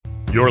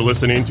You're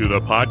listening to the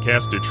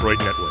Podcast Detroit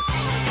Network.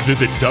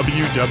 Visit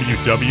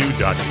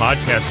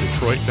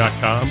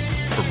www.podcastdetroit.com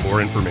for more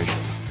information.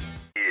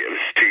 Yeah, this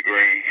is T.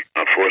 Green.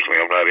 Unfortunately,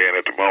 I'm not in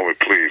at the moment.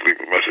 Please leave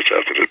a message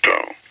after the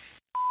tone.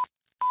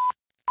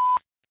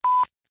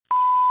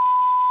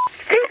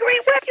 T.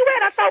 Green, where you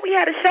at? I thought we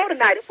had a show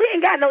tonight. If we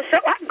ain't got no show,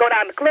 I can go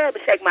down to the club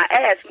and shake my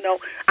ass, you know.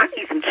 I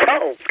need some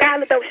show.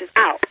 Skylar Dosh is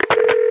out.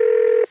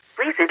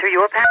 Please enter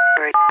your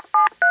password.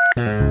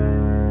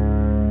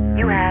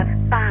 You have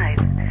 5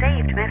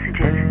 saved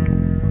messages.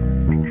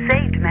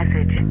 Saved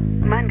message,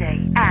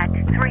 Monday at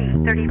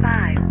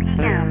 3:35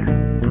 p.m.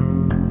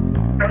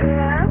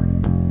 Hello?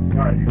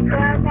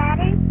 Hello,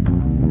 Daddy?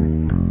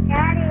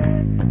 Daddy?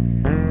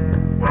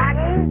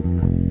 Daddy?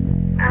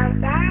 Oh,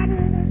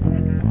 Daddy?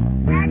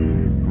 Daddy?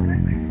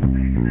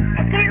 I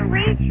can't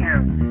reach you.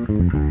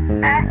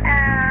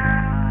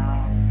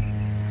 Uh-oh.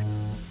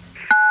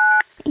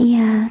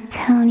 Yeah,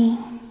 Tony.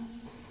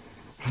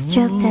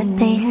 Stroke that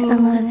bass a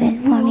little bit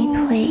for me,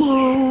 please.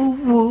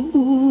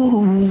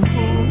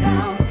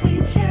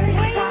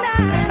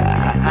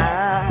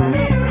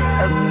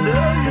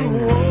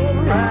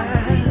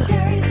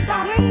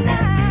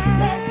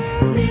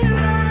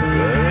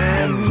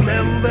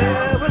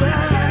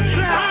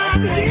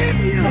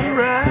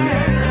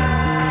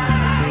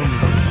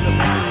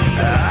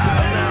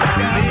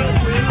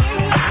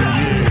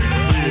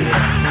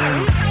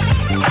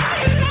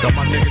 Got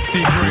my nigga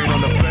T Green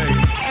on the bass.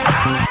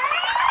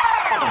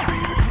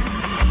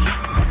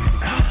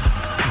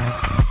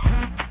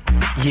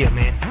 Yeah,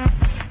 man.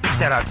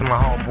 Shout out to my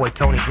homeboy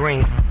Tony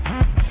Green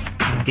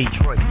in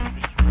Detroit.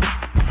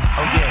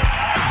 Oh, yeah.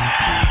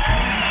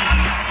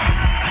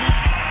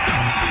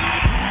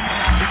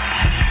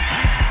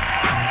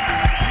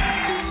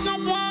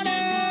 Some water,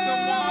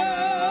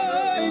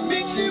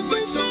 mix it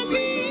with some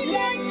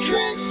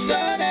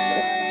electricity.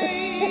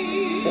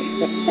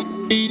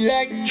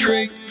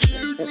 Electric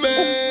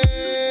man.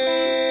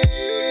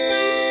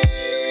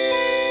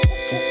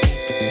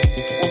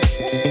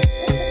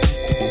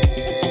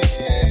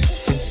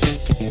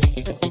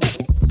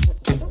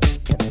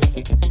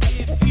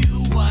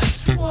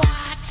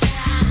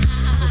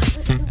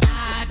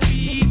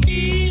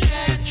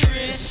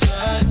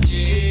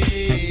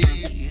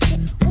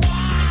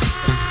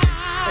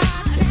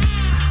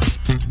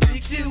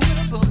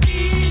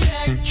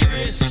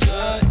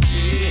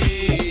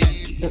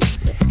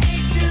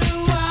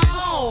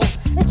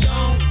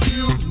 Don't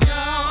you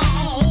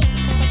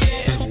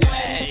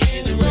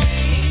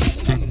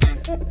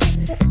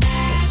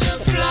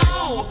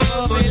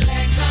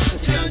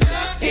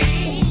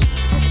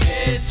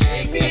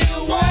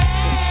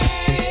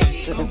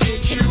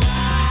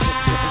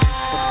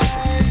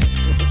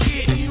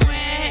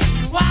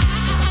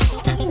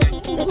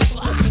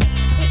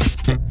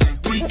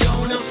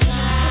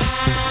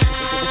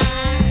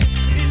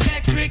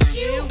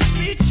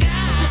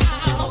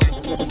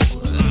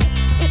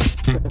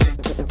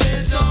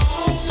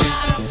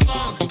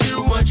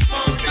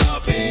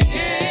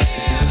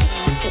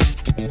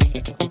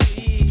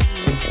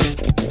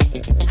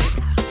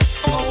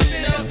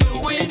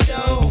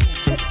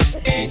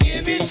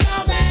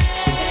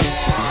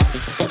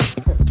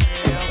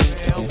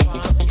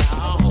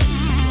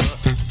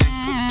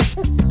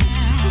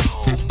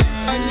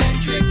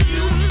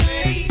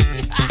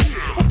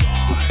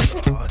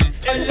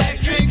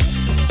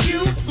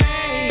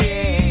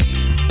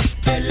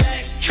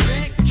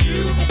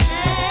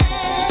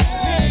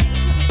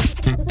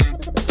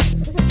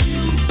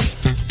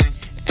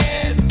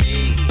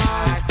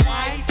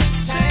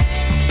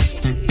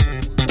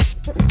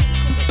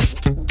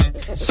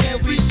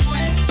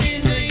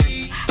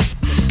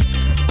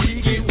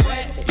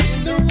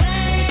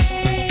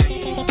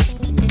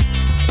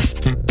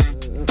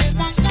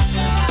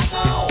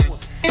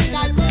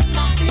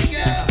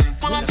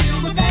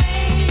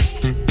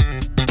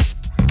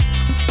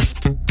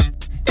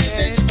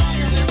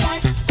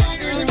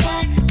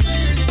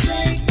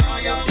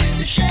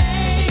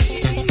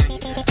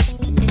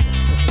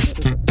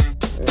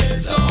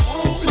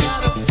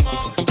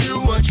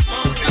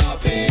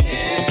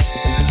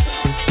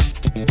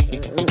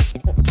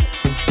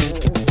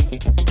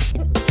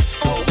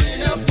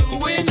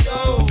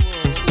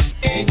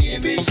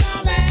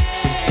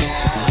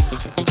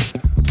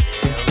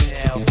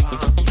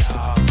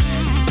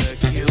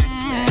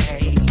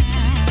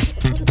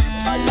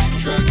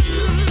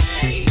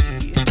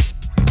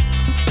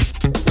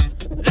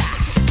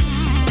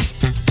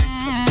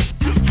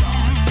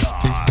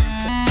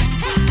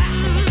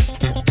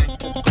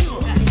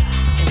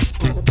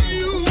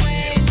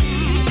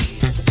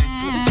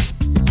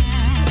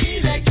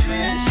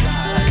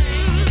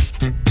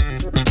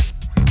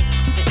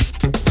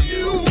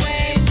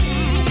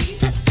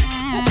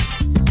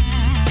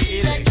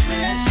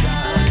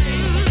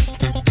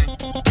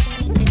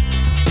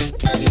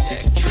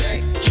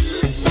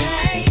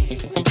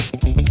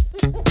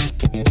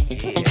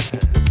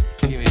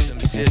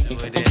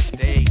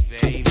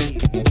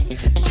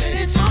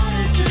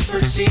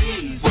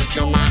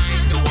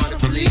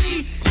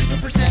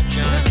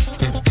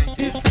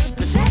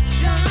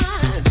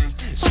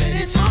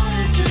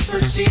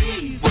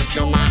perceive what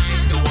your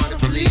mind don't wanna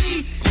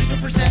believe.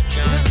 Different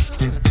perceptions,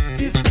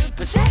 different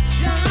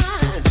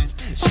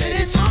perceptions.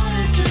 Said it's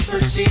harder to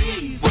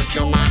perceive what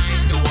your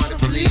mind don't wanna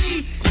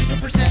believe.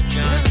 Different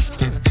perceptions,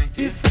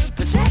 different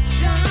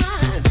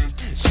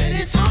perceptions. Said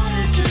it's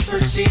harder to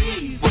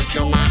perceive what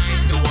your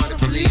mind don't wanna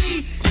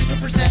believe.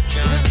 Different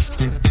perceptions,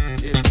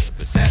 different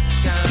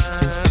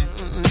perceptions.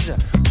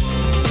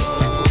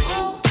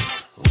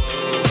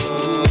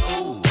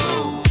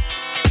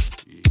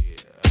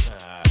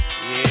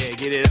 Yeah,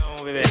 get it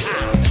on, baby.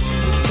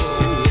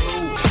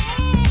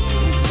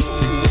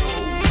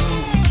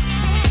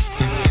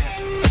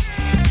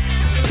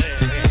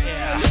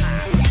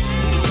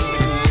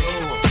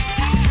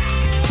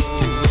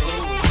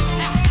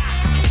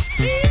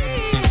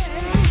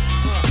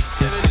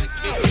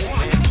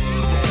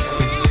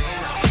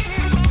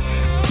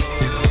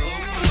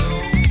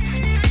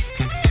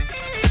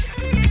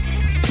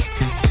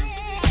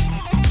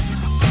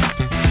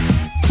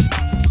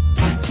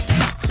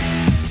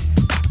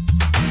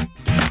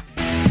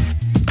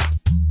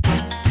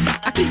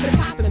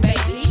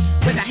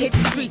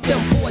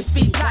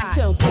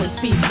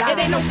 It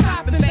ain't no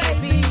stopping,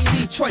 baby.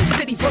 Detroit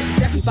City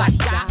versus everybody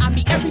got. I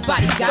mean,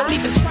 everybody got. Don't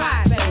even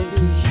try,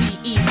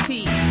 baby.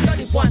 DET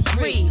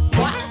 31-3.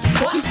 What?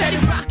 You said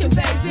it rockin',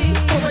 baby.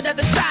 For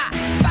another shot.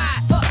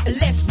 Fire up and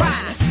let's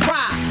ride. Let's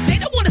ride. They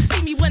don't wanna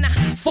see me when I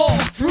fall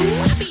through.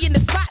 I be in the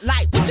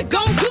spotlight. What you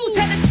gon' do?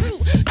 Tell the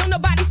truth. Don't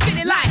nobody fit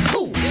it like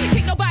who?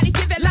 Can't nobody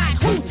give it like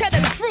who? Tell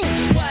the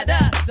truth. What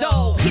up,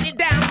 though? Hit it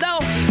down low.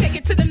 Take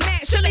it to the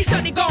max. Sure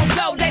they gon'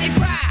 blow. Let it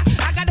ride.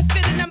 I got a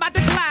feeling I'm about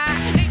to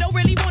glide. They don't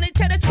really wanna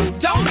tell the truth.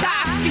 Don't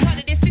lie.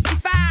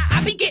 365.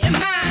 I be getting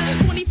mine.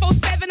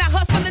 24/7. I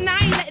hustle and I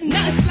ain't letting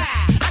nothing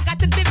slide. I got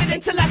to live it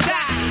until I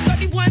die.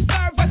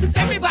 31/3 versus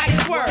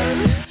everybody's word.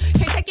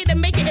 Can't take it and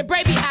make it a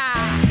baby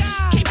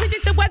eye. Can't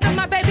predict the weather,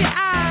 my baby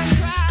eye.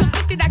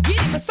 Conflicted, I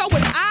get it, but so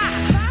was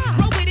I.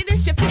 Roll with it and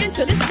shift it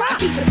until it's rock.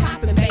 Keep it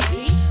poppin',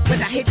 baby.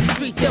 When I hit the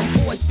street, them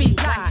boys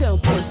speak like. Them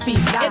boys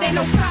speak like. It ain't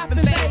no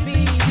stopping,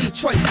 baby.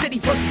 Detroit City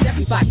versus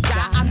everybody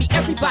got. I mean,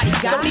 everybody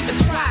got. Don't even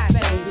try,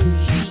 baby.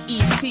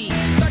 DET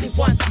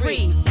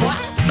 31-3. What?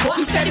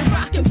 You said it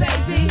rockin',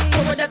 baby.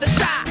 For another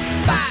shot.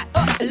 Fire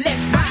up and let's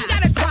ride. You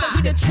gotta tell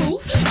me the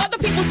truth. Other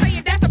people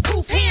saying that's the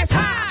proof. Hands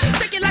high.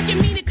 Shake it like you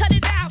mean it, cut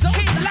it out.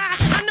 Can't lie.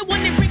 I'm the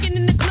one that bring it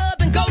in the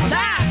club and go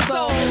live.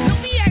 So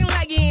don't be acting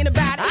like you ain't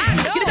about it.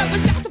 Get a couple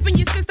shots up in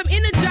your system,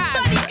 energize.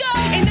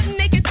 Ain't nothing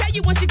they can tell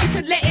you once you get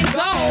to letting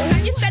go.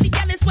 Now you steady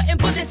yelling, sweating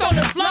bullets on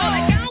the floor.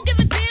 Like I don't give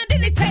a damn,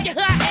 then they tell you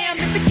who I am.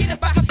 Just to get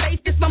up out her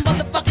face, this my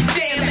motherfucking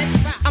jam.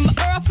 I'm a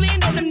Earl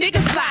Flynn on them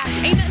niggas fly.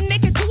 Ain't nothing they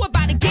can do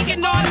about it,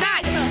 gigging all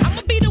night.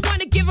 I'ma be the one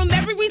to give them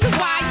every reason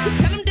why. You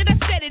tell them that I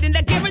said it and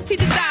I guarantee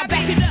to die.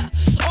 Back it up,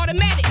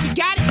 automatic, you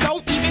got it,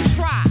 don't even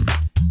try.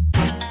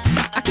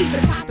 I keep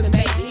it poppin',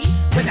 baby.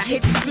 When I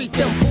hit the street,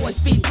 them boys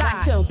speak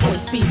like. Them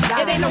boys speak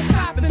like. It ain't no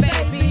stopping,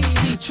 baby.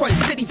 Detroit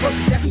City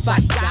versus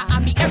everybody got. I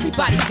mean,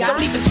 everybody got.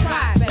 Don't even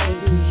try,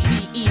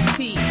 baby. DET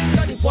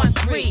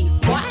 31-3.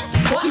 What?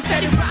 You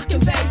said it rockin',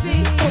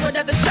 baby. For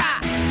another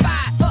shot.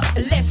 Fire up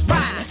and let's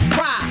ride. Let's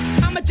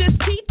ride. I'ma just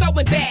keep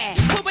throwing back.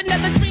 For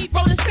another 3,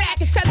 roll a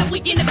sack and tell them we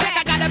in the back.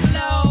 I gotta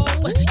blow.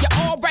 You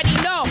already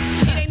know.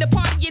 It ain't a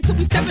party until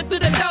we steppin' through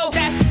the door.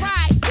 That's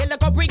right. They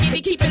look on bring it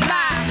and keep it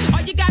live.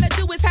 All you gotta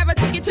do is have a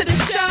ticket to the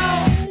show.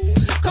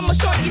 Come on,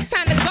 shorty, it's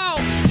time to go.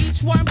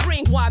 Each one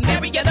bring one,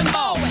 Marietta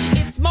Mo.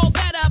 It's more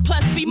better,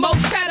 plus be more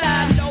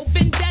cheddar. No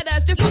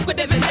vendettas, just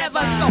lucrative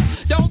endeavor. So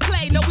don't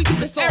play, no, we do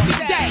this every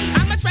day.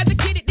 I much rather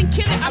get it than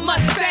kill it, I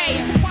must say.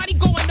 It's a party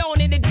going on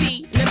in the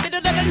D. In the middle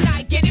of the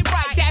night, get it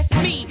right, that's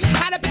me.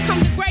 How to become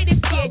the greatest,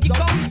 yeah, you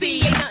gon'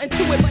 see. Ain't nothing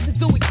to it but to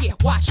do it, yeah,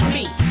 watch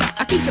me.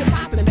 I keep it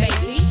poppin',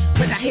 baby.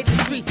 When I hit the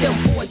street, them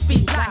boys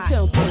speak like.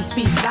 Them boys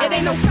speak like. It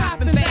ain't no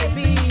stopping,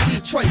 baby.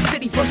 Detroit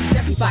City versus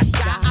everybody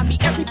got. I mean,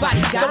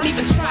 everybody got. Don't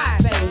even try,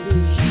 baby.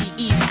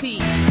 DET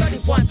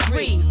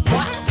 31-3.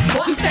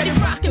 What? You said it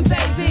rockin',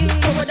 baby.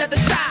 For another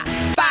shot.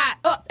 Fire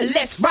up and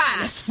let's ride.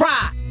 Let's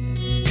ride.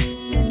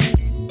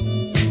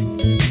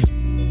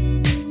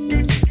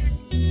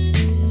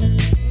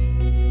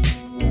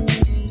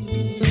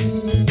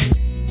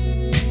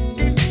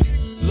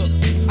 Look,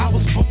 I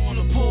was born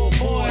a poor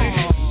boy.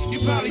 You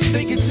probably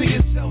thinking to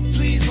yourself,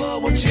 please,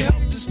 Lord, would you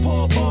help this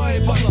poor boy?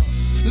 But look,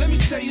 let me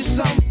tell you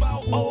something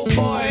about old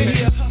boy.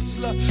 He a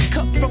hustler,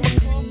 cut from a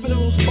cloth for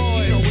those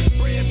boys. With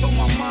bread from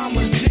my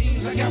mama's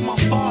jeans, I got my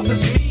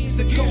father's means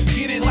to go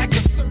get it like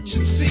a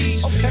searching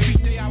seed. Every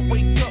day I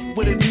wake up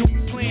with a new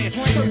plan,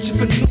 searching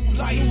for new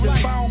life.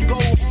 If I don't go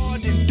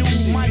hard, then do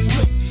might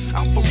look.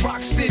 I'm from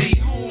Rock City,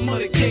 home of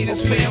the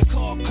Gators, fam.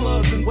 Car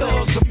clubs and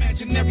thugs,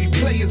 imaginary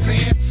players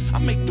in. I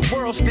make the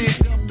world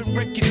stand up in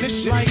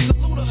recognition.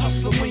 Salute a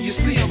hustler when you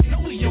see him,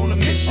 know he on a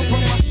mission.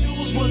 But my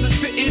shoes wasn't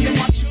fitting and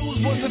my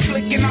shoes wasn't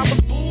flicking. I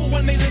was booed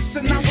when they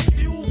listened, I was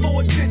fuel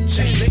for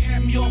attention. They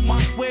had me off my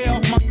square,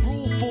 off my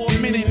groove for a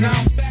minute. Now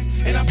I'm back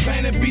and I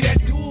plan to be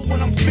that dude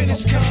when I'm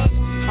finished. Cause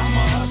I'm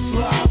a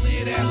hustler, I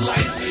live that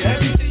life.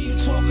 Everything you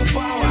talk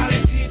about, I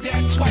done did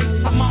that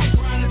twice. I'm out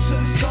grinding till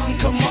the sun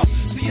come up.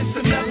 See, it's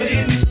a never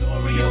ending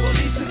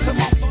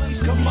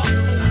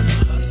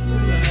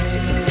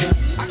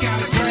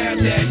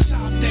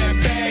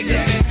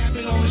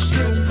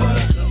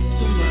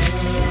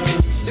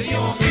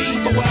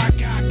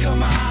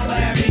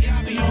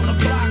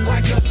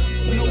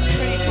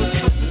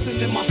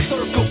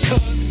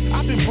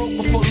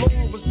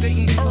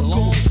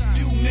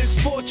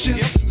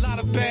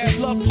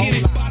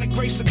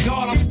of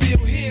God, I'm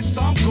still here,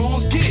 so I'm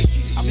gon' get it.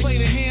 I play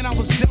the hand I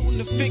was dealt in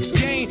the fixed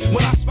game.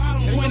 When I spot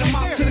him, point him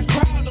out to the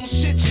crowd, don't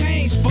shit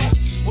change. But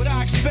what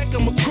I expect,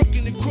 I'm a crook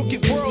in the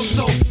crooked world.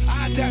 So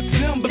I adapt to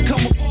them, become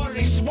a part of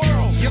they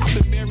swirl. I've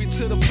been married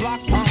to the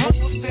block,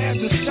 stabbed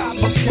and shot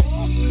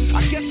before.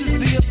 I guess it's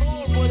the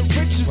allure where the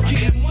rich is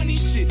getting money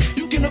shit.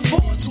 You can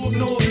afford to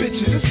ignore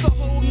bitches. It's a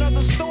whole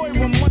nother story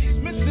when money's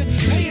missing.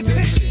 Pay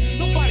attention.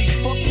 Nobody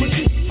fuck with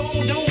you.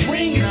 Phone don't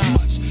ring as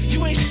much.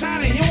 You ain't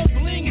shining, you don't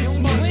bling as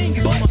much.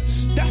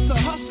 But that's a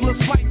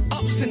hustler's life,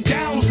 ups and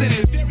downs in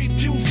it. Very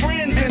few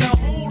friends and a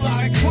whole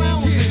lot of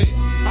clowns in it.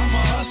 I'm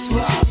a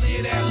hustler, I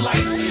live that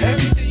life.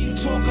 Everything you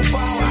talk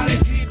about, I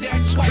done did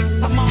that twice.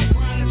 I'm out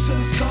grinding till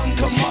the sun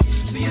come up.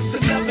 See, it's a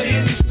never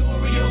ending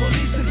story, or at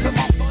least until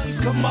my funds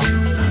come up.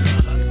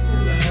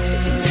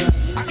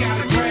 I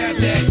gotta grab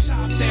that,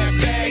 chop that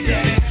bag,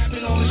 that it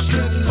happened on the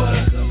strip for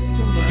the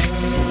customer.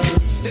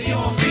 They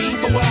all fiend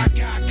for what I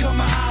got, come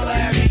and holler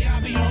at me.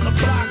 I be on the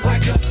block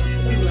like a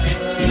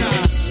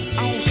nah,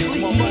 I don't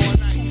sleep much,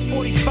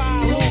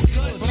 245, all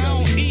good, but I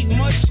don't eat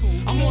much.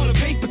 I'm on a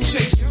paper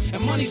chase,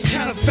 and money's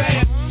kinda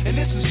fast, and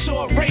this is a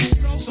short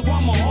race, so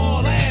I'm a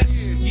haul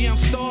ass. Yeah, I'm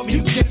starving,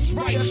 you guess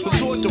right.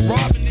 Resort to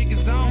robbing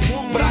niggas I don't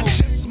want, but I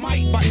just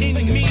might by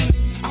any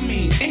means. I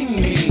mean any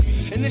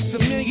means. And it's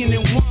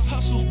 1,000,001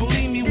 hustles.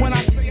 Believe me when I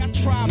say I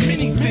try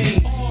many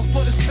things. All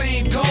for the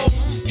same goal.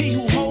 He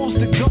who holds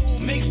the goal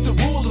makes the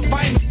rules. If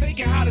I ain't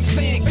mistaken how the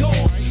saying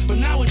goes. But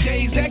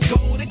nowadays that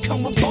goal, they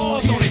come with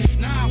bars on it.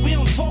 Nah, we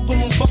don't talk on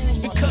them phones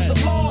because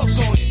the law's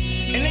on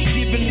it. And they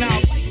giving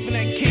out life in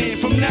that kid.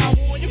 From now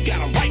on, you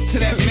got a right to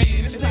that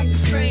man. It's not the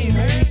same,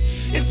 man.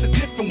 It's a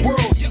different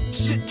world. Yup,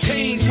 shit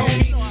changed,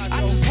 homie.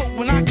 I just hope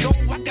when I go,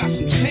 I got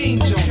some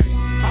change on me.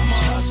 I'm a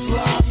hustler,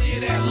 I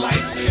live that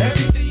life.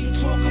 Everything you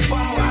talk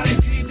about, I done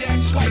did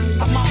that twice.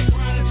 I'm out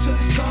grinding till the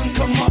sun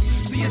come up.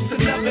 See, it's a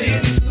never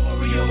ending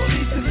story, or at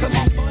least until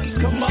my funds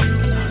come up.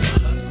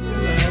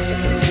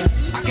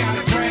 I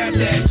gotta grab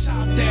that,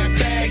 chop that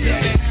bag,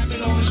 that it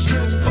happened on the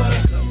strip for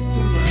the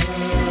customer.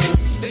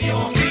 They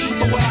all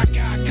fiend for what I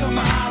got, come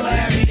and holler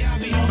at me. I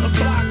be on the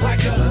block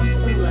like a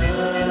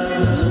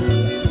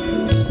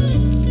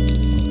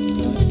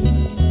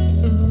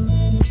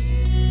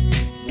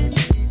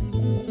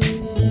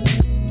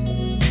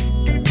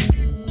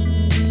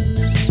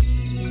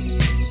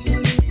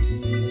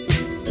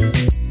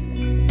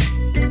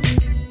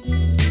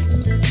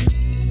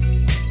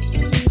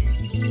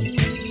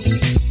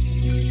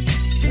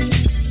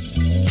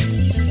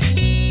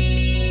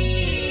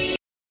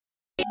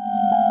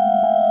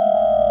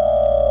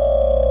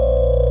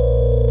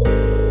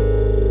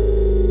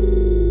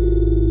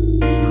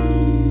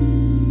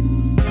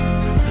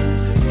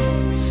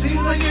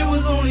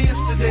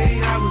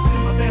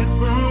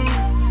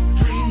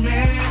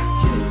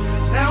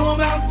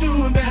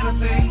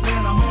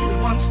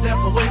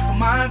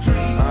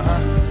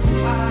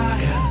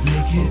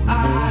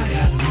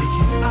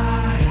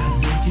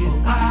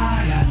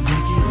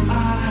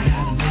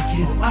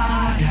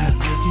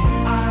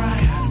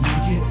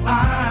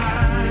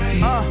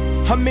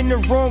I'm in the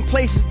wrong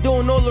places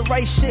doing all the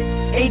right shit.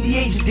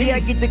 ADHD, I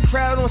get the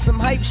crowd on some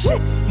hype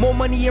shit. More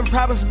money and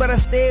problems, but I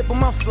stay up on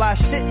my fly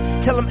shit.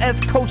 Tell them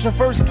F coach in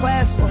first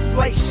class is a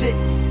flight shit.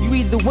 You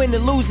either win or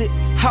lose it.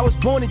 I was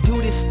born to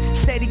do this.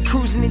 Steady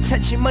cruising and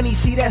touching money,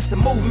 see that's the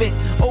movement.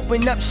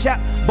 Open up shop,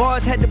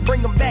 bars had to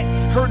bring them back.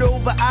 Heard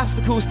over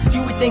obstacles,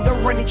 you would think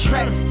I'm running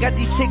track. Got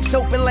these chicks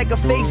open like a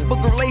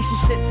Facebook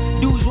relationship.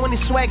 Dudes want to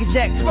swagger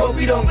jack, but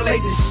we don't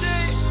relate this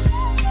shit.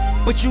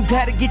 But you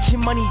gotta get your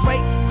money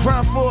right.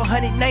 Grind for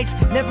 100 nights,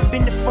 never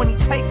been the funny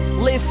type.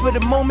 Live for the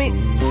moment,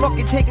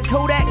 fucking take a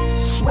Kodak.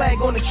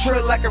 Swag on the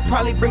trail, I could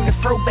probably bring the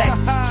fro back.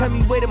 Tell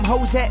me where them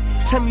hoes at,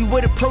 tell me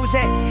where the pros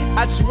at.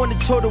 I just wanna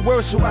tour the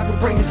world so I can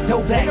bring this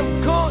dough back.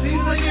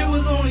 Seems like it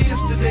was only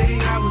yesterday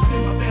I was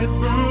in my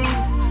bedroom,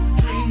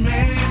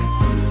 dreaming.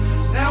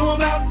 Now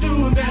I'm out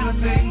doing better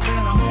things,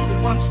 and I'm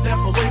only one step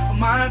away from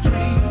my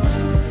dreams.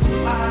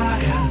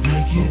 I had to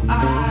make it,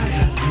 I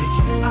had to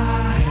make it,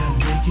 I had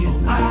to make it,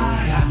 I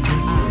had to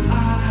make it,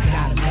 I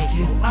had to make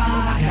it, I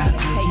had to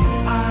make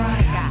it, I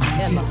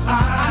had to make it.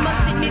 I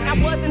must admit I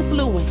was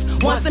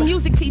influenced. Once the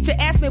music teacher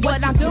asked me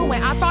what I'm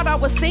doing, I thought I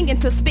was singing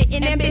to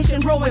spitting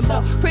ambition ruin.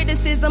 So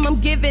criticism I'm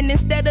giving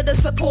instead of the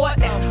support.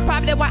 That's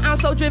probably why I'm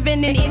so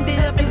driven and ended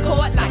up in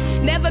court. Like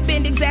never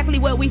been exactly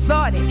what we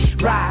thought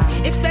it. Right.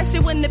 Especially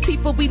when the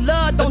people we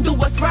love don't do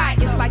what's right.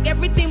 It's like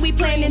everything we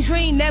plan and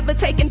dream never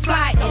taking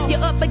flight.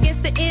 You're up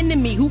against the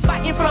enemy who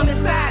fighting from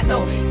inside.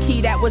 Though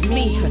key, that was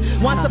me.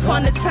 Once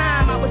upon a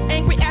time I was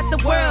angry at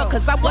the world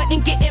cause I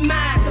wasn't getting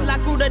mine. Till I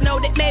grew to know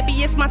that maybe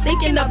it's my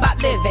thinking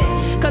about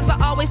living. Cause I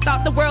always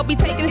thought the world be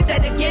taken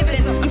instead of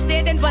giving. I'm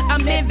standing but I'm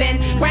living,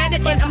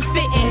 grounded and I'm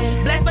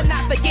spitting, blessed but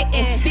not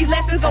forgetting these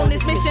lessons on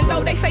this mission.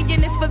 Though they saying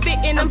it's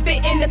forbidden, I'm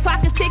fitting, the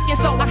clock is ticking,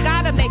 so I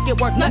gotta make it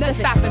work. Nothing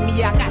stopping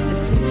me, I got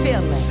this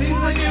feeling. Seems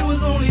like it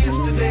was only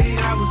yesterday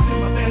I was in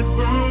my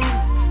bedroom,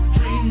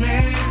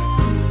 dreaming.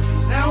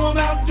 Now I'm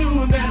out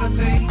doing better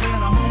things,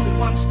 and I'm only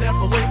one step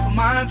away from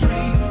my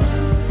dreams.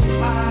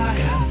 I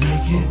had to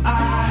make it,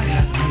 I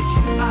had to make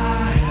it, I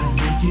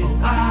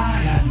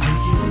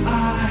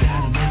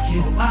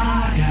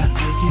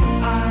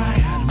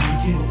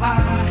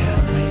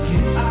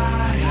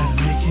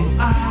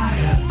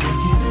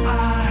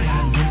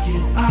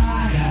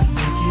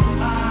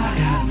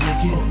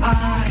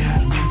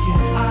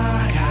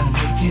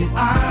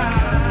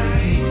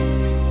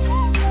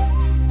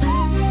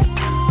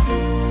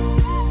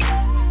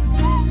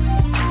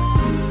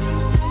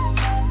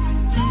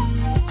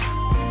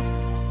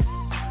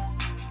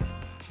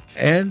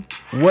And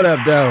what up,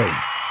 Darryl?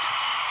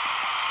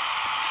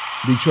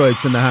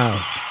 Detroit's in the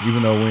house,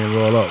 even though we ain't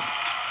roll up.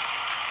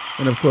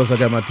 And, of course, I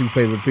got my two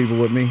favorite people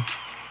with me.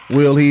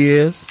 Will he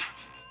is,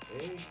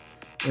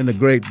 and the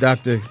great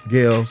Dr.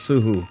 Gail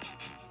Suhu.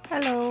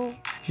 Hello.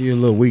 You're a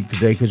little weak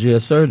today because you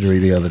had surgery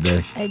the other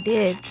day. I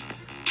did.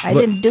 I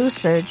didn't do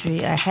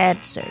surgery. I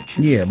had surgery.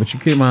 Yeah, but you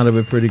came out of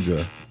it pretty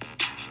good.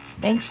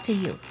 Thanks to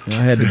you. I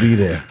had to be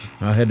there.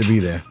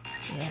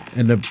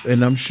 Yeah.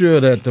 And I'm sure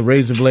that the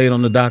razor blade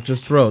on the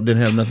doctor's throat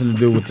didn't have nothing to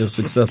do with the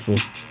successful,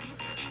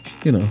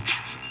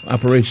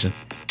 operation.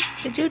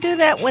 Did you do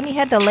that when he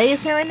had the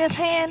laser in his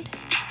hand?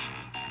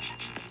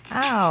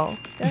 Ow.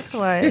 That's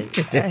why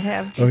I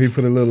have... Oh, he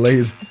put a little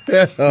laser?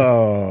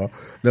 Oh,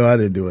 no, I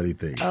didn't do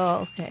anything.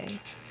 Oh, okay.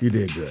 You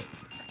did good.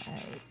 All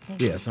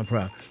right. Yes, I'm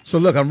proud. So,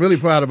 look, I'm really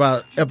proud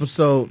about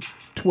episode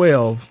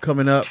 12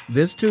 coming up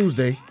this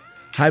Tuesday.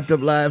 Hyped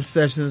Up Live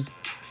Sessions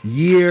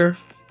Year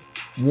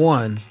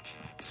 1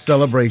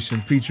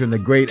 celebration featuring the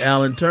great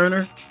Alan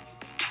Turner.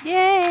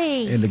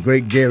 Yay! And the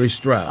great Gary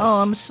Strauss.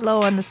 Oh, I'm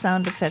slow on the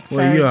sound effects. Well,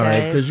 Sorry, you're all right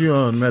guys. because you're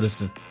on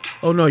medicine.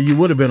 Oh, no, you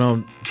would have been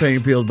on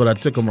pain pills, but I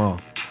took them all.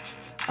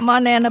 I'm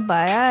on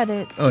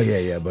antibiotics. Oh,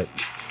 yeah, but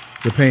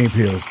the pain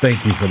pills,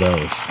 thank you for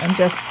those. I'm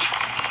just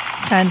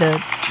kind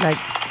of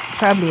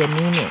probably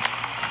anemic.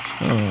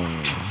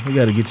 Oh, we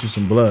got to get you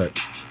some blood.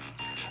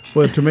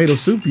 Well, tomato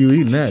soup, you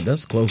eating that.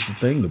 That's the closest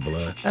thing to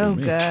blood. Oh,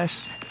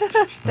 gosh.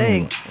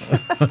 Thanks.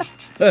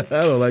 I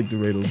don't like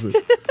tomato soup.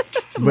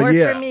 But More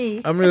yeah, for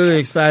me. I'm really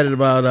excited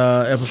about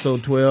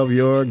episode 12.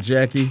 York,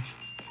 Jackie,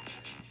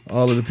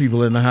 all of the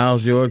people in the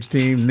house, York's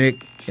team,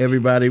 Nick,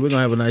 everybody. We're going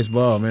to have a nice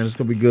ball, man. It's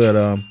going to be good.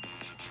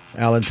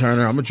 Alan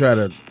Turner. I'm going to try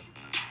to,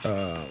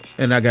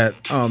 and I got,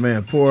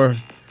 4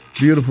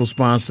 beautiful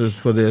sponsors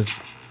for this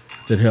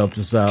that helped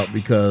us out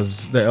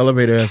because the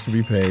elevator has to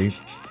be paid,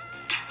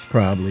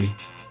 probably.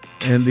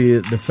 And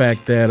the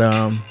fact that,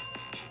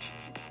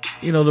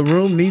 the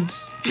room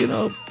needs,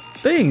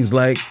 things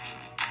like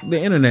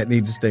the internet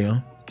needs to stay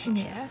on.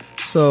 Yeah.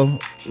 So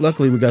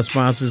luckily we got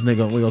sponsors and we're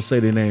going to say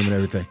their name and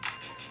everything.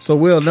 So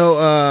Will,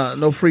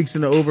 no freaks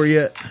in the Uber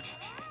yet?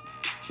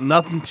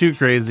 Nothing too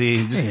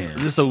crazy.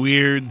 Just a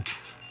weird,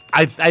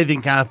 I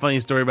think kind of funny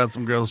story about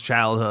some girl's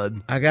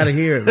childhood. I got to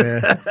hear it,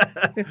 man.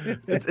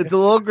 It's a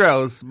little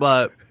gross,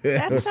 but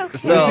that's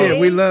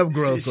okay. We love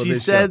gross. She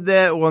said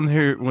that when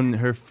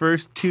her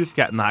first tooth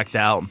got knocked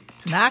out.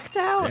 Knocked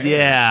out?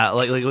 Yeah,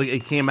 like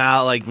it came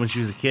out like when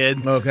she was a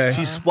kid. Okay.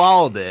 She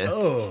swallowed it.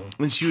 Oh.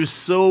 And she was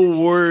so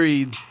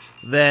worried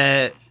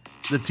that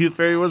the tooth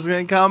fairy wasn't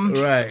going to come.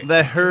 Right.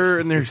 That her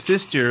and her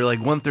sister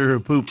went through her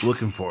poop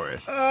looking for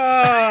it.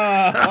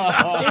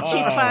 Did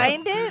she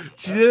find it?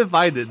 She didn't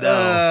find it, no.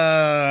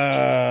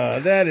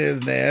 That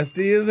is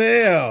nasty as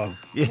hell.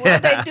 Yeah. Well,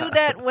 they do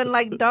that when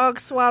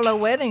dogs swallow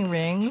wedding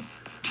rings.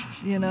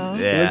 Look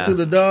Yeah. through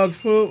the dog's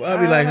poop. I'll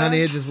be like, honey,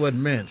 it just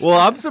wasn't meant. Well,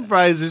 I'm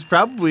surprised. There's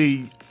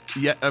probably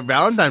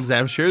Valentine's Day.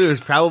 I'm sure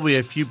there's probably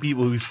a few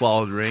people who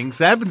swallowed rings.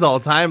 That happens all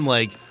the time.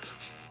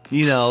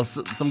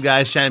 Some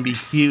guy's trying to be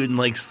cute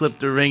and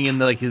slipped a ring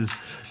into his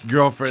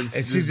girlfriend's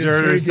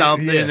dessert or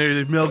something,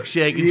 or the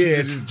milkshake, and she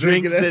just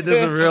drinks it,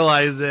 doesn't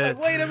realize it.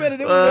 Wait a minute,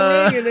 there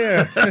was a ring in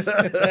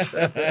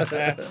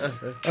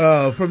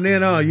there. From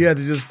then on, you had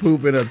to just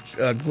poop in a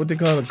what they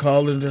call a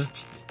colander.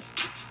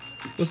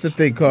 What's the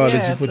thing called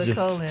that you put your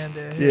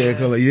colander? Yeah,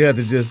 colander. You had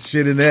to just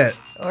shit in that,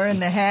 or in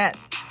the hat,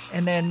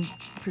 and then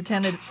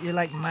pretend you're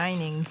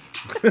mining.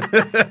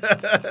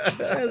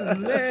 That's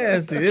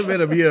nasty. There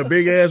better be a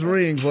big ass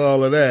ring for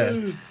all of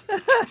that.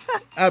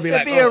 I'll be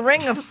It'd be a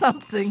ring of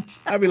something.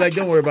 I'll be like,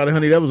 don't worry about it,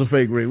 honey. That was a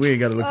fake ring. We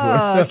ain't got to look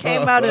for it. It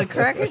came out of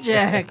Cracker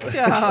Jack.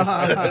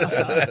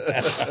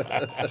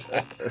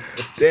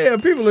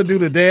 Damn, people will do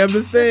the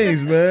damnedest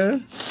things,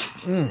 man.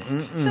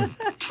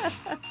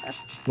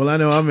 Well, I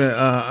know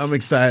I'm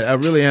excited. I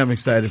really am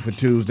excited for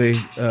Tuesday.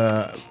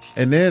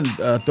 And then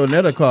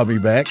Thornetta called me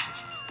back.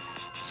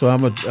 So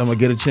I'm gonna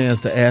get a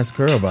chance to ask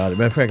her about it.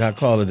 Matter of fact, I'll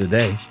call her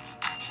today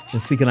and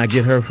see can I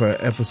get her for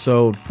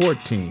episode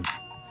 14.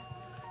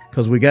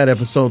 Because we got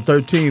episode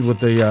 13 with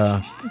the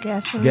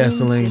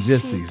Gasoline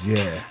Gypsies.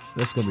 Yeah,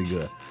 that's going to be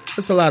good.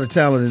 There's a lot of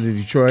talent in the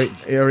Detroit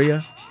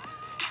area.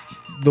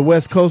 The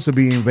West Coast will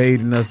be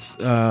invading us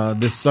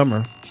this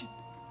summer.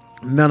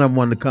 None of them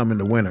wanted to come in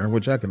the winter,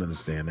 which I can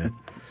understand that.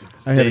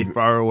 Stay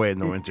far away in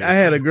the winter. I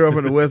had a girl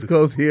from the West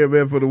Coast here,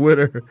 man, for the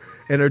winter,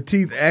 and her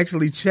teeth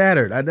actually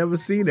chattered. I'd never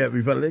seen that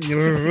before.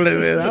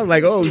 I was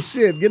like, oh,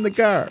 shit, get in the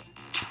car.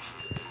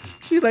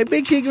 She's like,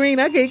 Big T Green,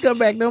 I can't come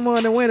back no more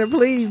in the winter.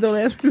 Please don't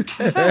ask me.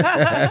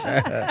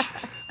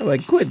 I'm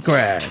like, quit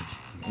crying.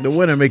 The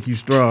winter make you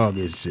strong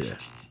and shit.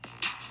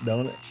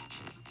 Don't it?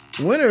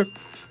 Winter,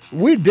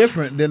 we're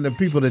different than the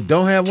people that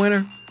don't have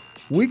winter.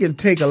 We can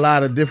take a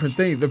lot of different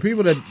things. The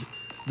people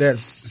that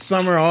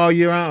summer all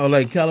year round, or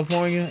like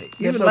California.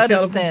 Their blood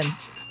is thin.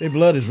 Their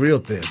blood is real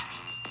thin.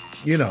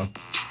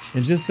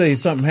 and just say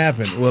something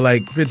happened. Well,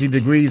 like 50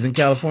 degrees in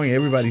California,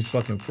 everybody's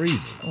fucking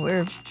freezing.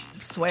 We're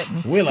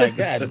sweating. We're like,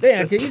 God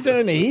damn, can you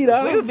turn the heat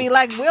off? We would be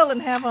like Will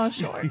and have on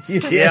shorts.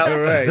 Yeah,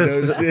 right.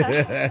 No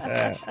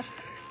shit.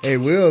 Hey,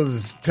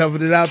 Will's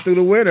toughing it out through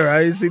the winter.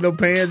 I ain't see no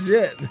pants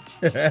yet.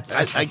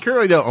 I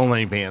currently don't own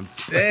any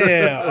pants.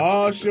 Damn,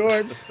 all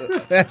shorts?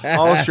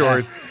 All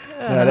shorts.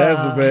 Now, that's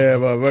a bad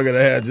motherfucker to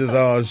have just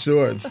all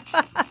shorts.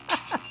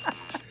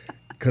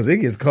 Because it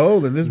gets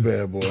cold in this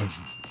bad boy.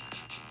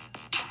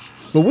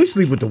 But we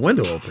sleep with the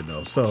window open,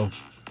 though, so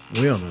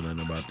we don't know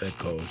nothing about that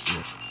cold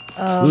shit.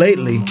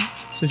 Lately,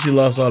 since you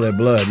lost all that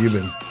blood, you've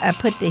been... I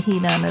put the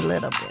heat on a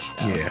little bit,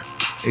 though. Yeah.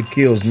 It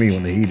kills me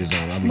when the heat is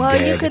on. Well,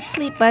 you could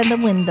sleep by the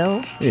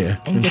window. Yeah.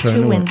 And get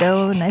your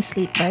window, and I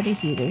sleep by the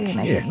heater, and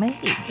I get my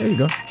heat. There you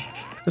go.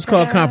 It's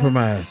called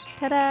compromise.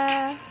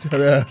 Ta-da.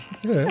 Ta-da.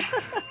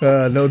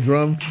 No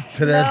drum.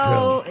 Ta-da.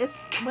 No, it's...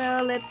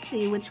 Well, let's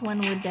see. Which one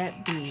would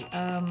that be?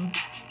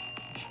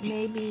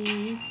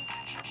 Maybe...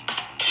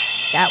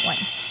 that one.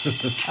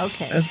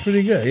 Okay. That's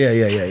pretty good.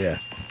 Yeah.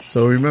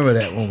 So remember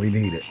that when we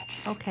need it.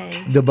 Okay.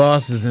 The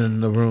boss is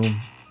in the room.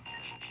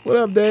 What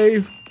up,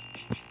 Dave?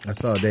 I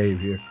saw Dave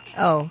here.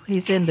 Oh,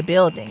 he's in the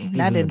building,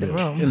 not in the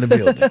room. In the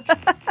building.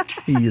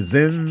 He is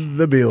in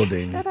the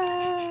building.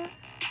 Ta-da.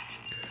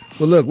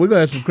 Well, look, we're going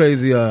to have some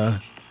crazy...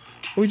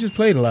 we just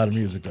played a lot of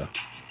music, though.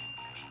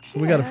 So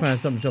we got to find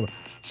something to talk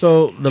about.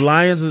 So the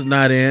Lions is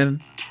not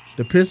in.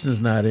 The Pistons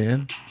not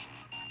in.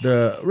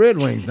 The Red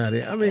Wings not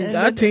in. I mean,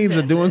 our teams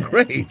are doing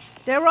great.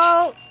 They're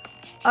all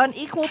on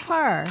equal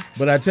par.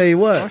 But I tell you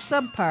what. Or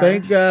subpar.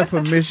 Thank God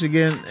for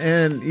Michigan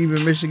and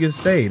even Michigan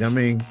State. I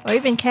mean. Or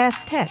even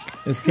Cass Tech.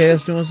 Is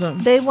Cass doing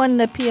something? They won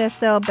the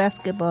PSL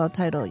basketball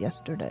title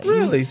yesterday.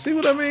 Really? See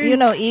what I mean? You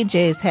know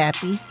EJ's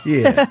happy.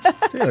 Yeah.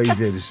 Tell EJ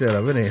to shut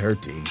up. It ain't her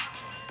team.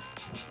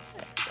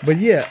 But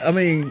yeah, I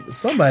mean,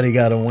 somebody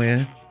got to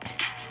win.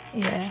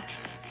 Yeah.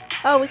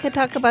 Oh, we could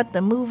talk about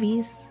the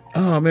movies.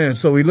 Oh, man.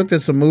 So we looked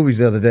at some movies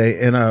the other day,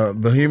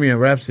 and Bohemian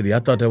Rhapsody, I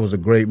thought that was a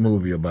great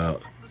movie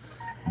about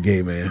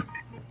gay man.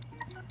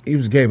 He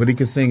was gay, but he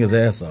could sing his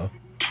ass off.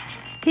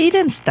 He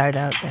didn't start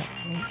out that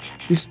way.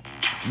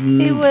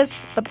 He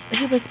was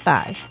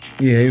bi.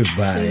 Yeah, he was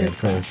bi at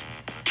first.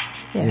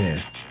 Yeah.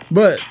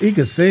 But he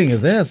could sing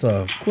his ass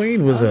off.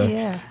 Queen was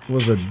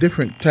a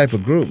different type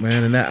of group,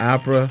 man. And that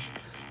opera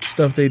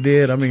stuff they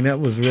did, I mean, that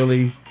was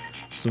really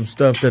some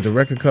stuff that the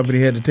record company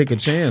had to take a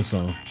chance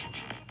on.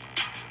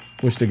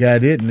 Which the guy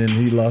didn't, and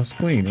he lost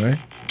Queen, right?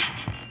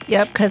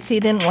 Yep, because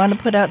he didn't want to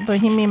put out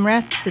Bohemian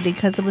Rhapsody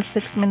because it was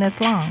 6 minutes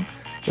long.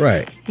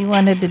 Right. He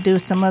wanted to do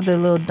some other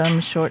little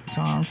dumb short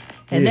song.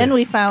 And then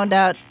we found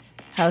out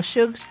how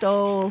Suge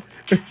stole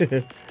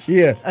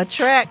a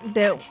track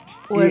that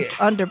was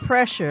under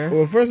pressure.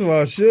 Well, first of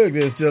all, Suge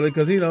didn't steal it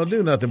because he don't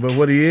do nothing. But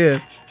what he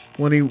did,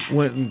 when he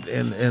went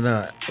and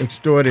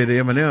extorted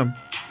Eminem.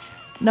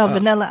 No,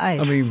 Vanilla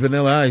Ice.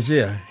 Vanilla Ice,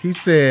 yeah. He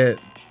said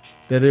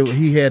that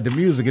he had the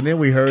music, and then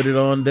we heard it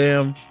on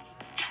damn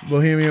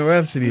Bohemian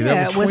Rhapsody. Yeah,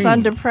 that was it was Queen.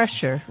 Under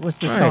Pressure was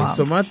the song.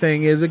 So my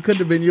thing is, it could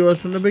have been yours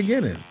from the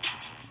beginning.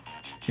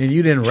 And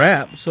you didn't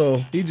rap, so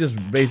he just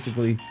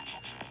basically,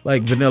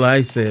 like Vanilla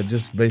Ice said,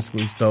 just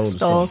basically stole the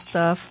song.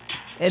 Stuff.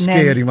 And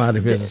scared him out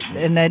of business.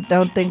 And I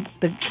don't think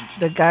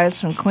the guys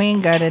from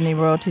Queen got any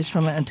royalties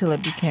from it until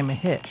it became a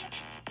hit.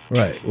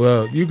 Right.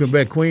 Well, you can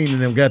bet Queen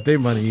and them got their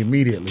money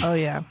immediately. Oh,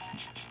 yeah.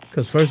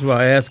 Because first of all,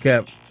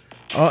 ASCAP,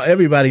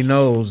 everybody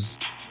knows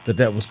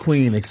that was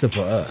Queen except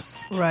for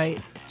us.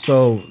 Right.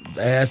 So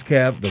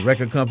ASCAP, the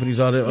record companies,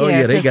 all that. Oh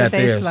yeah, they got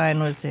theirs. The bass line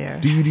was there.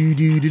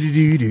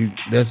 Do.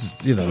 That's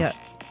Yep.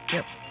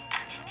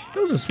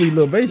 That was a sweet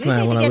little bass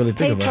line when I really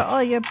think about it. You for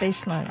all your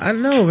bass lines. I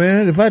know,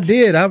 man. If I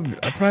did, I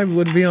probably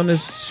wouldn't be on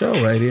this show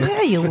right here.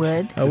 Yeah, you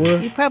would. I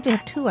would. You probably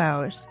have 2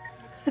 hours.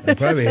 I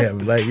probably have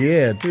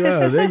 2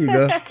 hours. There you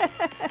go.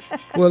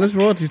 Well, this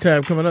royalty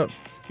time coming up.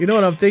 You know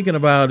what I'm thinking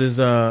about is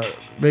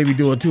maybe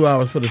doing 2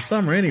 hours for the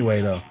summer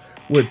anyway, though,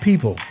 with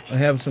people. I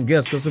have some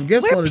guests because some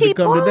guests wanted to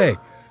come today.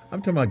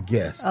 I'm talking about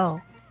guests.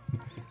 Oh.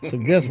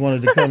 Some guests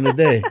wanted to come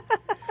today.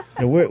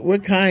 And we're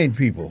kind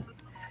people.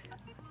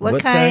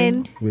 What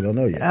kind? We don't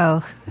know yet.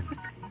 Oh.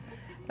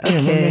 Okay. Damn,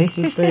 I messed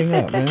this thing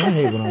up, man. I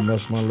hate when I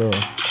mess my little...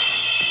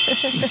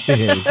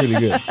 Yeah, pretty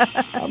good.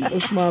 I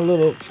messed my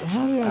little...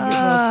 How did I get my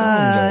song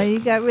back? You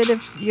got rid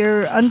of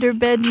your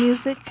underbed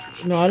music?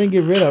 No, I didn't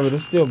get rid of it.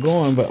 It's still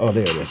going, but... Oh,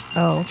 there it is.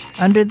 Oh,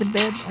 under the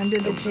bed, under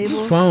the table?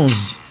 These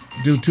phones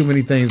do too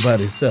many things by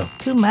themselves.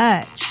 Too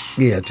much.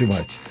 Yeah, too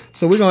much.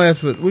 So we're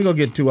gonna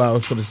get 2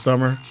 hours for the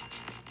summer.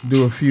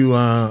 Do a few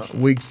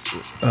weeks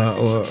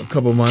or a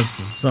couple months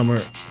of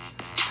summer.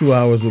 2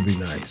 hours would be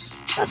nice.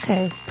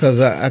 Okay. Because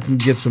I can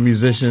get some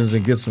musicians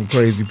and get some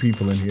crazy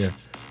people in here.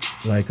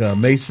 Like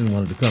Mason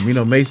wanted to come. You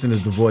know, Mason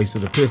is the voice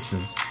of the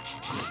Pistons.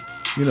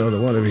 You know,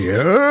 the one to be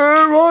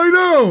right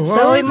now.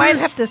 So we might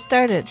have to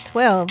start at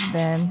 12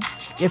 then,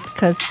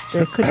 because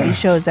there could be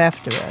shows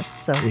after us.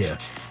 So yeah.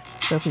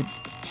 So if we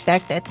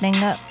back that thing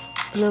up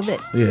a little bit.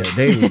 Yeah,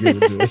 they would give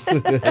it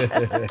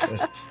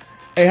to us.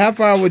 Hey, how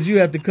far would you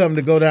have to come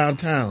to go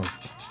downtown?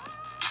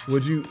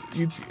 Would you?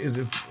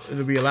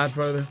 It'll be a lot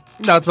further.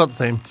 No, it's about the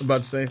same. About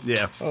the same.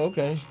 Yeah. Oh,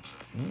 okay.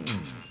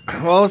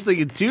 Well, I was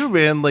thinking too,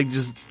 man. Like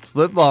just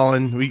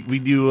spitballing. We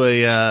do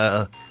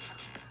a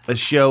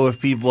show with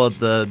people at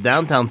the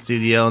downtown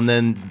studio, and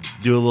then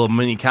do a little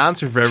mini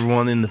concert for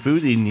everyone in the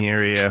food eating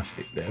area.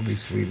 That'd be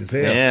sweet as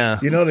hell. Yeah.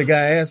 You know, the guy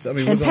asked. I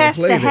mean, And we're going pass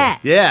to play the there. hat.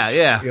 Yeah.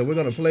 Yeah, we're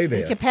going to play You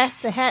there. could pass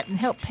the hat and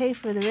help pay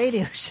for the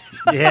radio show.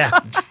 Yeah.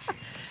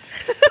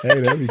 Hey,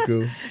 that'd be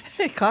cool.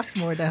 It costs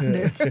more down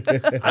there.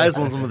 I just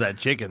want some of that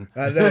chicken.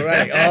 I know,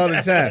 right? All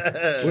the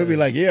time. We'll be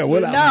like, yeah,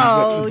 what?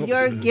 No,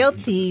 you're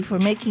guilty for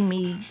making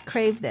me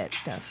crave that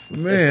stuff.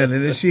 Man,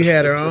 and then she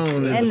had her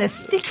own. And the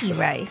sticky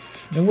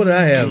rice. And what did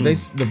I have?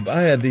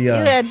 I had the. You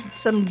had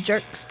some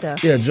jerk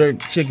stuff. Yeah, jerk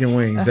chicken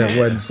wings that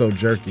wasn't so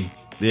jerky.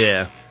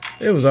 Yeah.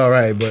 It was all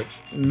right, but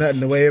nothing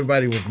the way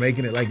everybody was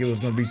making it like it was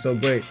going to be so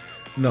great.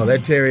 No,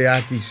 that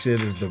teriyaki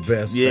shit is the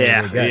best thing they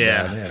got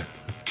down there.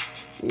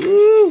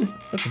 Ooh,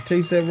 I can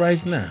taste that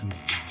rice now.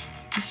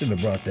 You shouldn't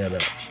have brought that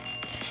up.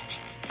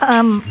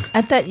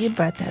 I thought you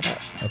brought that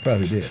up. I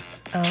probably did.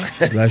 Oh.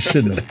 But I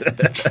shouldn't have.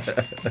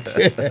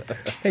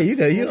 Hey,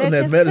 you on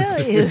that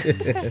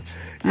medicine.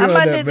 I'm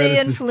under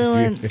the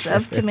influence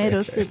of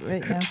tomato soup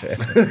right now.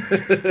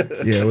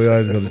 Yeah, we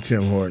always go to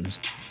Tim Hortons.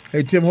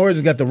 Hey, Tim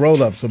Hortons got the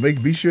roll up, so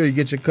be sure you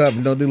get your cup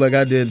and don't do like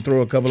I did and throw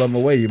a couple of them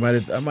away. I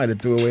might have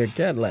threw away a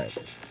Cadillac.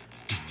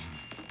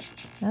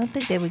 I don't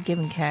think they were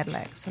giving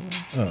Cadillacs away.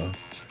 Oh.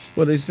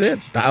 Well, they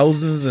said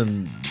thousands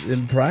in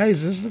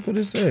prizes. Look what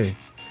it say.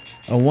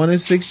 A 1 in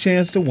 6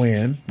 chance to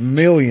win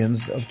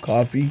millions of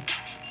coffee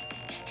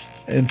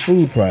and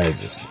food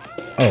prizes.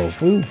 Oh,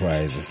 food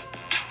prizes.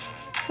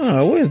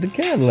 Oh, where's the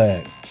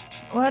Cadillac?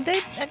 Well, they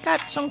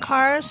got some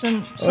cars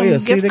and some they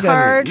gift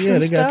cards got,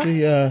 and they stuff. got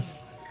the.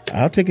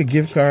 I'll take a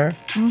gift card.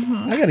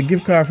 Mm-hmm. I got a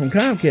gift card from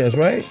Comcast,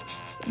 right?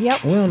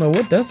 Yep. We don't know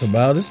what that's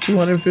about. It's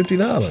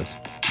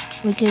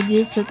 $250. We could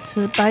use it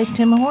to buy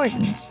Tim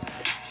Hortons.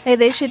 Hey,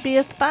 they should be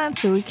a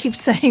sponsor. We keep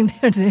saying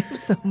their name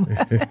so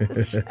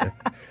much.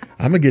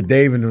 I'm going to get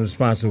Dave to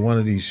sponsor one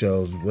of these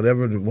shows,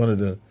 whatever one of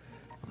the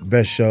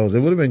best shows. It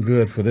would have been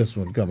good for this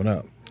one coming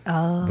up.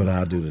 Oh. But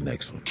I'll do the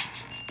next one.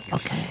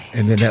 Okay.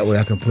 And then that way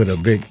I can put a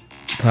big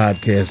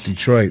Podcast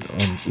Detroit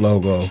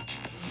logo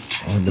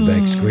on the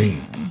back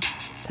screen.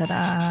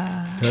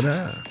 Ta-da.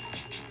 Ta-da.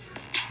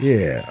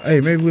 Yeah.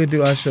 Hey, maybe we'll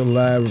do our show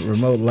live,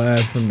 remote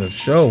live from the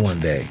show one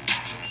day.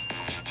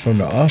 From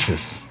the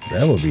office.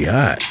 That would be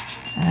hot.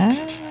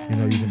 You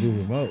know, you can do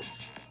remotes.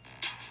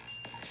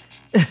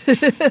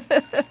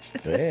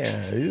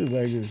 Yeah, he was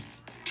like,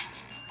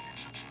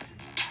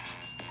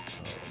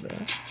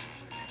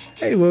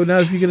 hey, well, now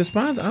if you get a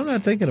sponsor, I'm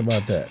not thinking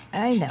about that.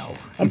 I know.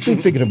 I'm too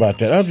thinking about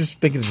that. I'm just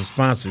thinking it's a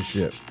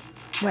sponsorship.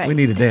 Right. We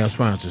need a damn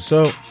sponsor.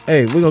 So,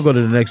 hey, we're going to go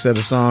to the next set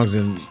of songs,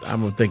 and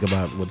I'm going to think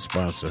about what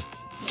sponsor.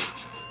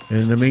 And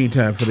in the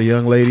meantime, for the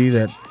young lady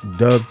that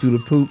dug through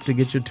the poop to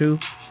get your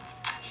tooth,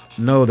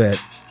 know that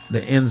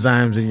the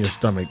enzymes in your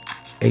stomach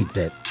ate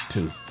that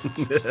tooth.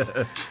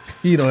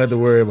 You don't have to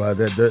worry about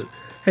that.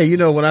 Hey, you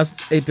know, when I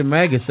ate the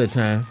maggots that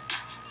time,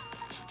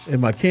 in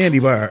my candy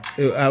bar,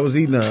 I was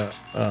eating a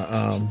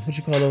what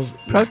you call those?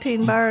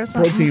 Protein bar or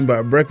something? Protein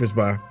bar, breakfast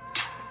bar,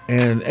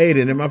 and ate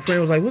it. And my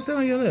friend was like, "What's that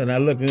on your lid?" And I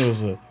looked, and it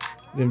was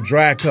them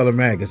dry color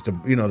maggots, the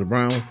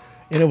brown,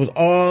 and it was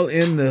all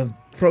in the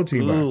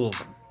protein bar. Ooh.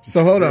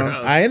 So hold on,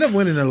 I ended up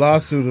winning a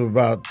lawsuit of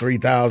about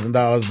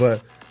 $3,000,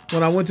 but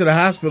when I went to the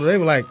hospital, they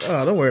were like,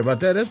 "Oh, don't worry about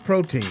that. That's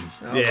protein."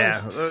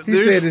 Yeah. He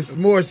said it's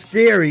more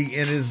scary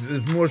and it's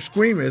more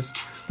squeamish,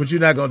 but you're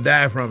not going to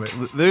die from it.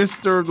 There's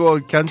third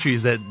world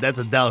countries that's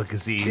a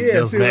delicacy. Yeah,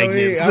 those see what I mean?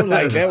 magnets. I'm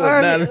like, that was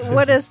Or not.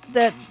 what is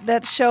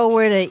that show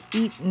where they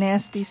eat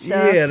nasty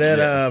stuff? Yeah,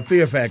 that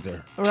Fear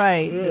Factor.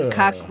 Right. Yeah. The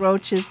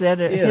cockroaches that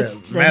are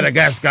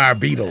Madagascar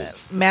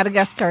beetles.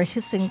 Madagascar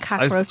hissing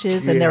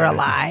cockroaches, and they're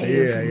alive.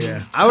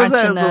 Yeah. I was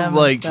at crunching them some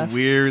and stuff.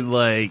 weird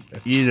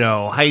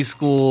high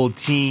school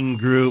teen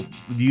group,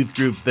 youth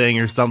group thing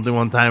or something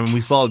one time, and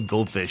we swallowed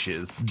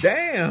goldfishes.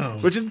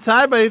 Damn. Which at the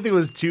time I didn't think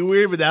was too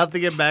weird, but now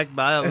thinking back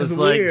by it, I was That's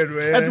like, weird,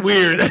 man. that's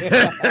weird.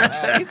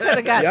 You could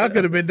have got Y'all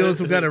could have been doing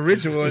some kind of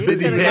ritual and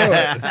didn't even know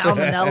got it.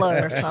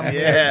 salmonella or something.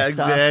 Yeah,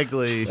 stuff.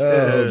 exactly.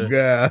 Oh,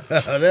 God.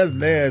 That's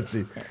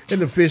nasty.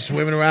 And the fish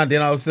swimming around,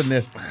 then all of a sudden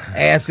the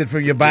acid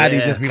from your body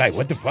just be like,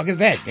 what the fuck is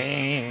that?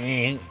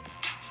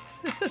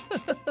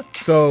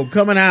 So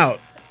coming out,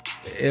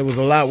 it was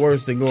a lot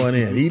worse than going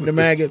in. Eating the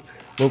maggot,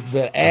 but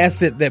the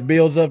acid that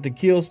builds up to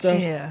kill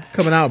stuff,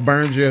 coming out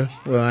burns you.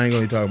 Well, I ain't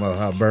going to be talking about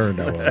how burned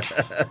I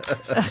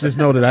was. Just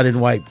know that I didn't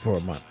wipe for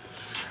a month.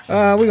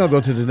 We're going to go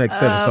to the next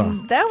set of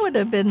songs. That would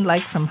have been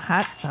like from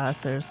hot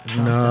sauce or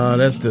something. No,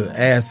 that's the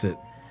acid.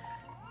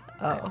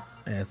 Oh.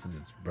 Acid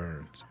just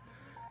burns.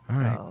 All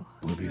right.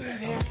 We'll be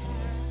back.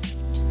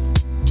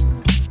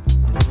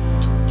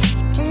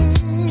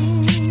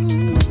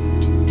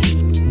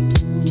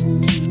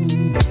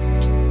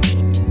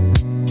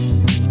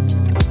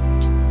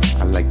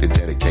 I'd like to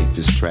dedicate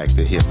this track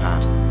to hip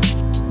hop.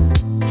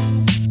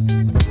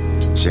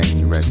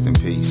 Jamie, rest in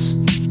peace.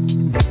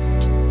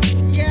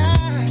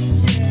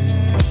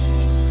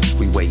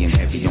 We weighing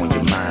heavy on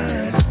your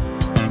mind.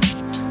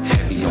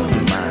 Heavy on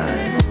your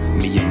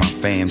mind. Me and my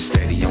fam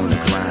steady on the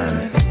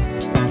grind.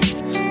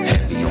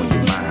 Heavy on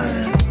your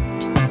mind.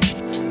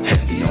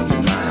 Heavy on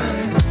your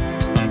mind.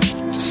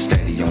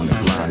 Steady on the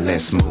grind,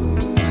 let's move.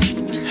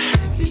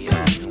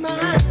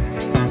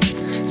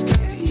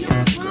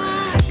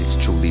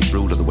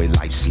 Brutal the way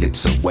life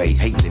slips away.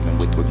 Hate living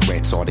with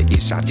regrets, all the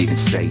ish I didn't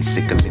say.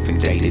 Sick of living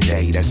day to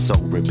day, that's so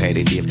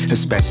repetitive.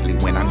 Especially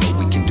when I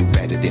know we can do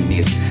better than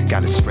this.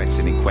 Gotta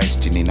stressing and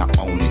questioning our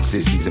own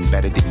existence.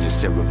 Embedded in your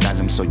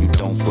cerebellum so you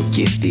don't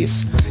forget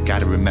this.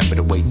 Gotta remember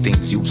the way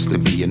things used to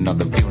be.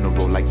 Another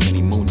funeral like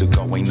many moons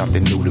ago ain't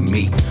nothing new to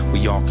me.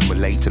 We all can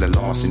relate to the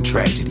loss and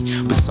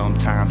tragedy, but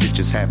sometimes it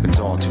just happens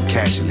all too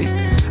casually.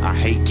 I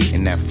hate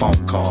getting that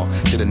phone call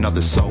that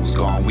another soul's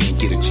gone. We didn't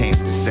get a chance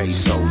to say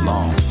so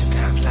long.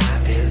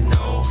 Life is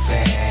no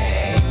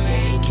fair, you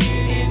ain't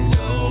getting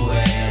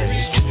nowhere,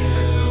 it's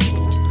true.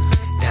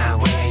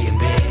 Not where you've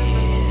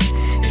been,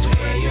 it's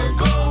where you're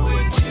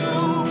going to.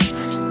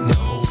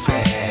 No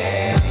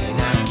fair, you're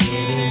not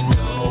getting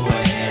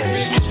nowhere,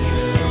 it's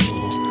true.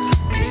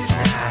 It's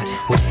not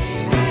where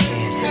you've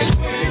been, it's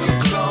where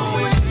you're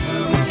going to.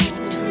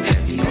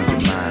 Heavy on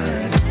your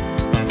mind,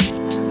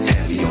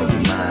 heavy on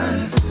your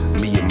mind.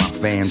 Me and my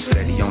fam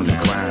steady on the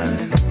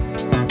grind,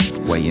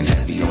 weighing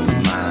heavy on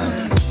your mind.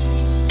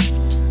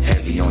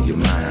 Heavy on your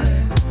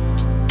mind,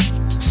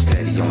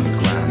 steady on the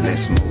grind,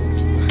 let's move.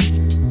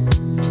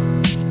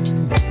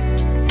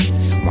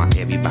 Why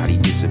everybody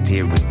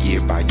disappearing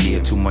year by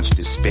year? Too much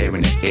despair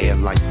in the air.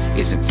 Life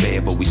isn't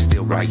fair, but we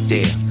still right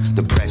there.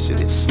 The pressure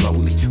that's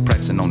slowly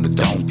pressing on the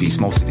dome piece.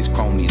 Most of these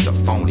cronies are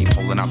phony,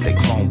 pulling out their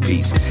chrome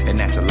piece. And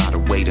that's a lot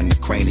of weight in the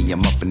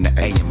cranium. Up in the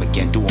AM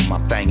again, doing my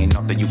thing, ain't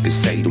nothing you can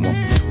say to them.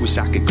 Wish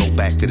I could go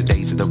back to the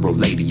days of the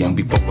Roladium,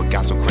 before it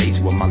got so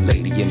crazy with my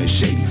lady and her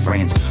shady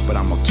friends. But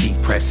I'ma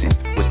keep pressing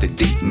with the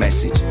deep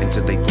message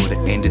until they put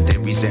an end to their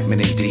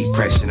resentment and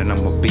depression. And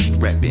I'ma be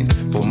repping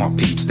for my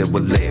peeps that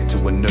were led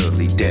to an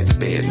early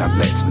deathbed. Now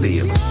let's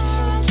live.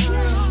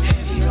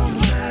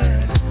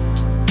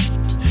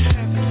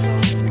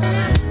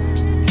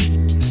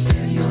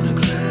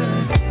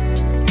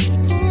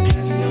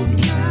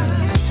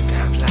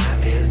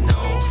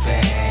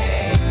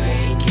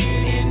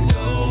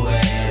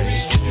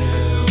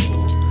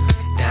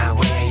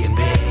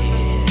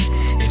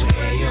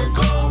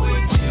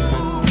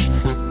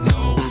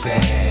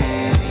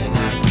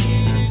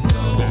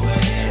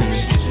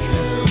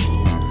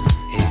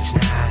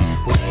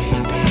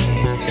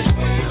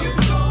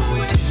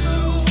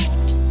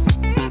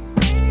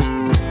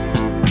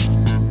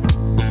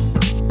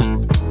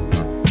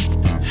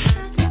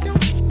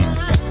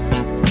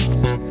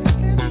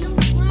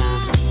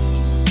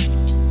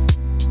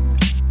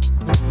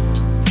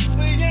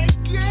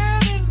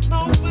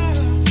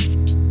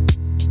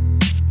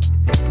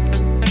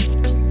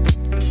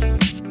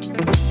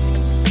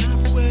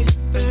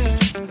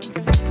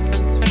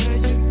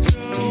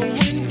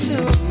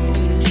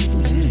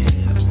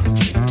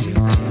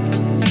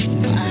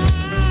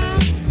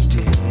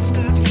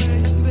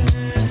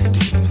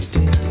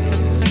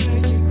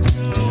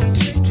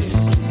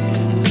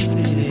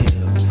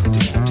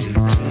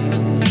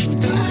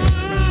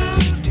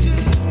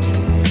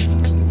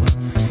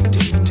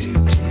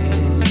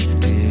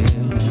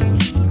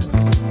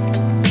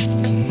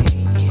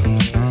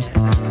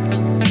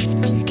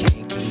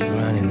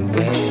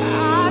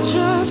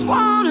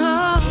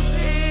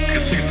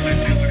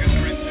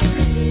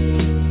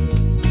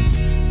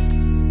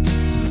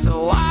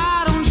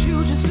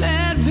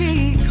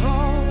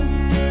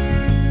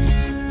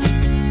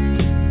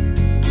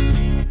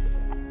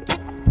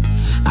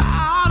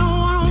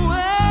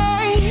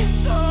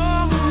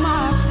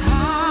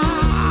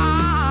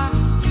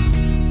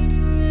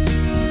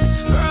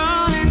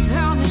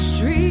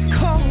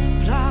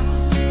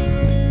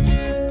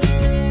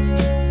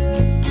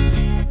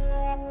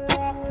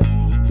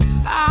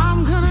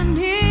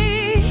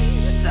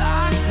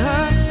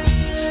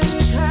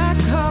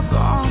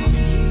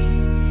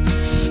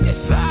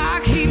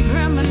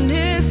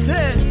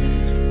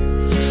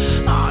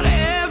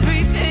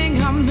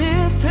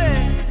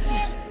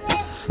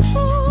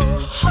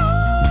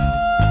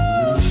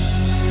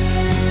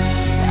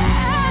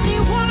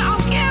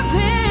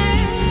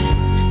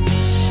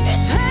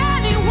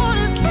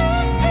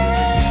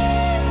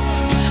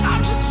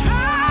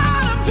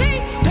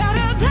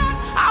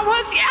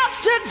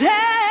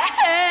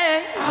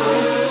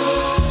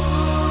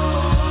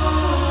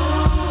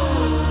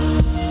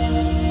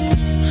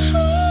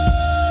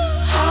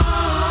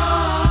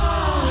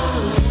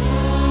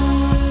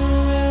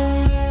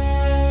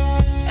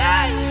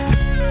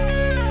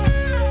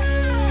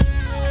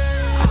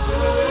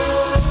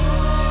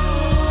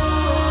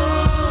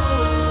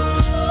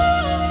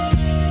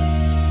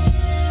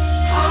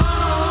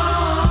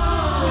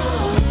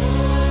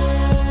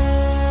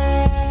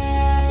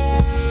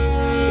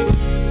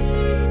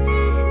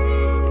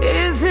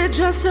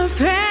 just a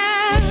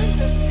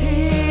fantasy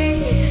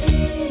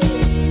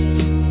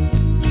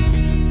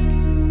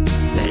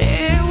that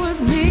it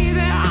was me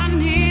that I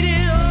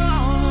needed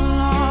all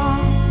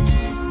along.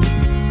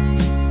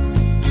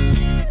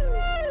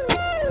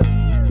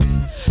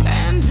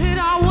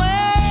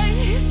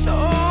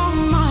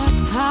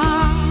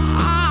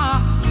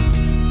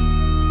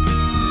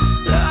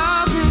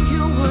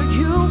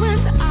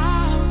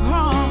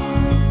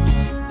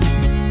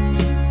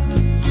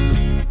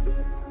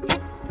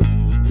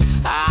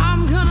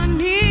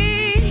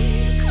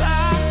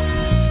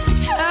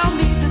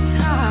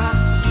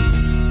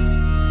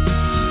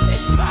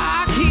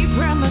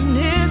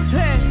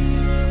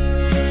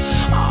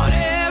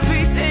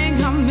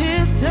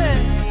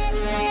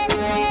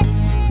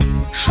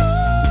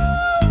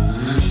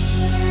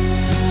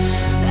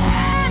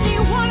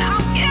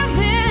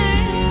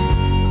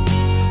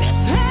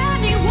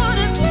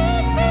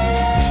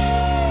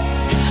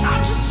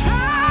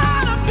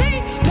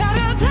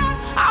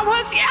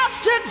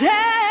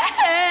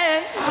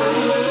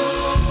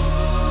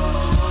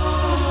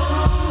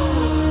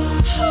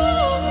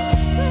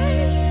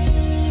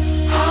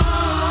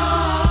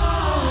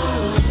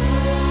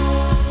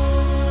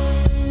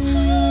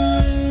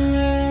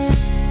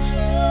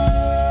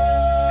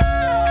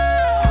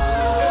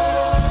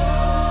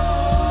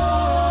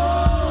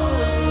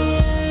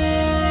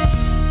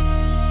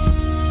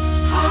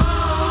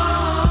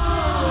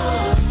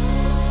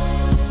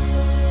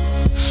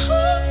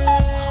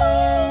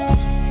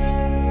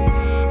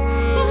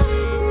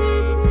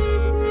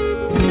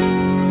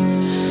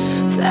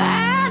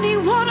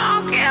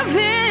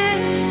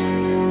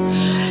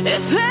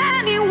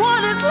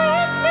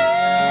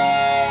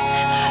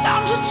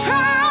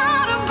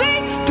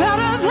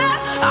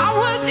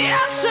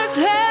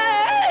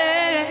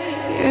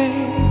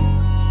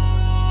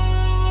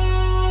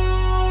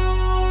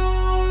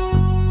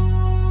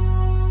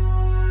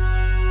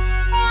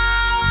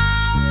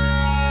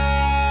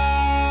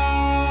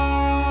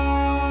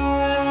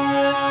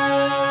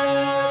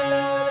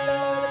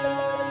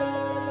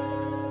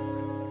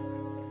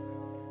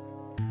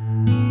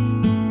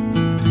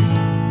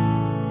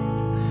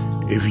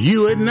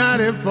 you had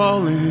not have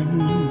fallen,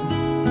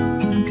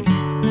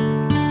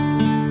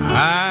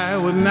 I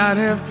would not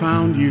have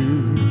found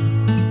you.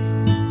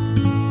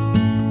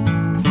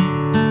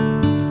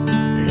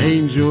 The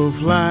angel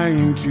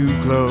flying too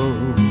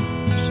close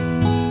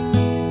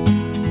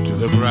to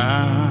the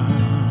ground.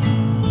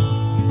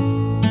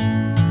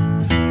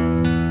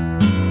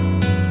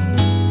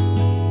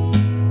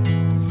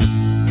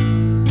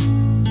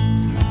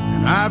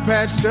 And I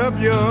patched up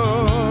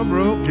your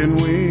broken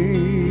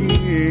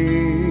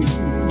wing,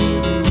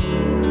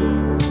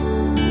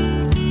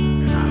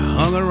 and I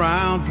hung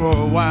around for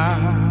a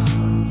while,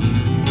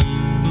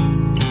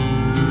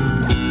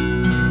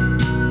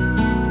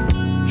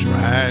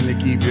 trying to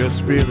keep your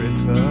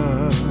spirits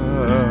up.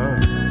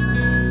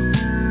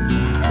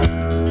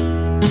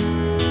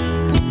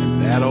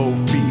 And that old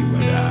fever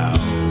down.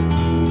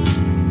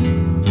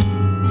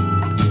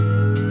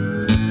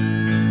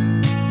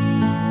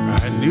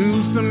 I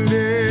knew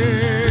someday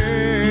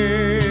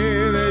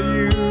that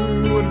you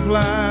would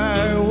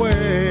fly away.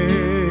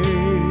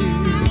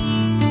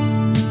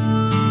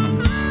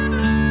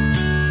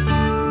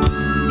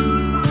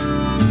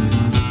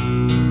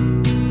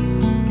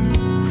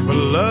 For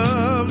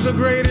love's the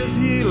greatest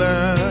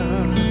healer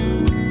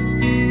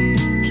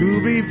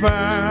to be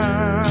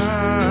found.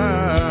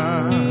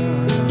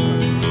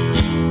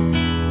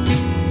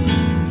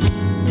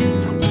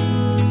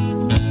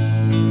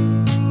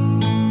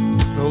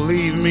 So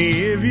leave me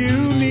if you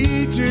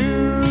need to,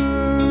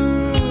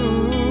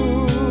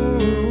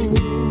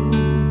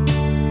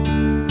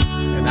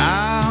 and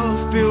I'll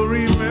still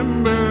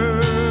remember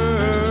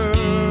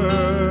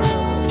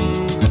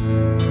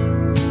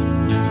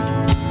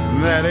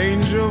that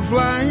angel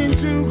flying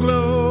too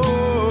close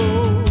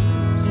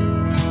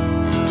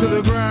to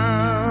the ground.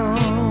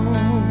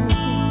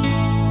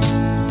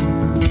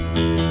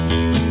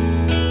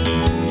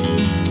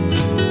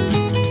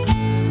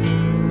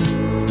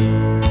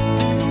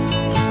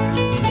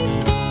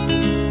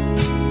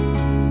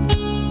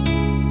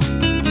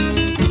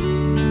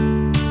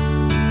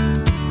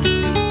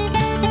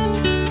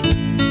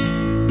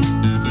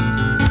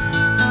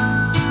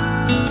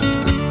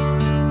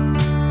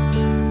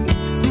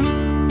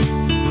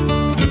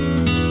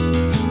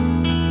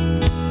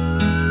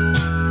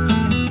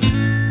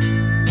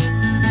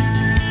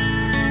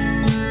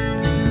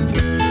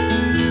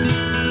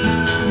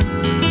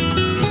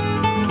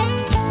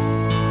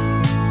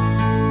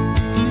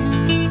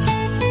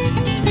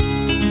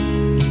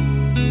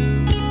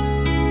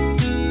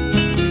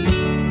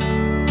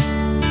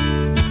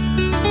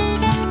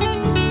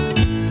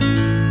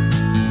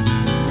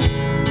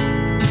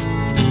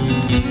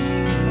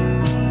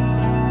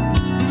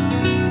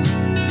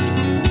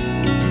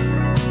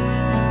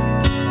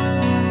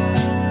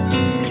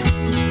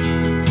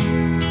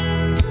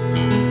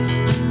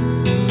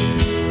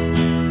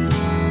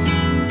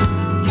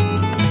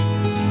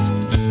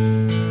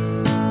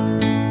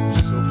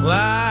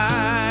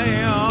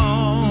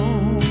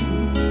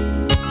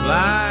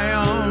 Fly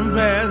on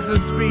past the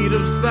speed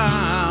of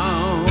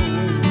sound.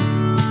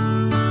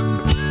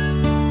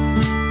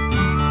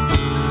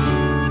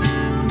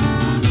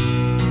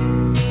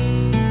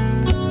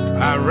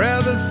 I'd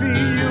rather see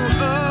you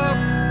up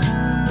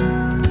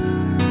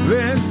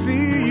than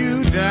see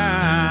you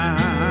down.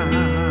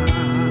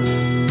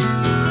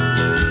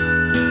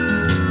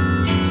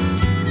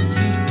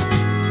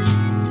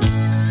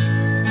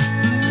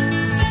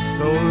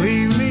 So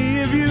leave me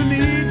if you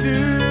need to,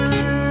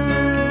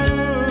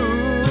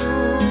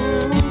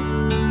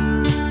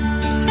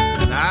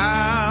 and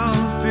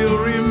I'll still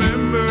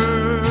remember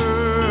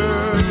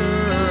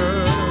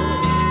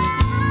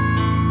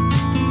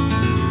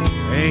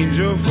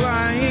angel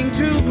flying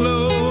too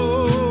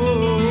close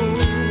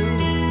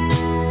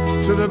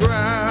to the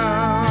ground.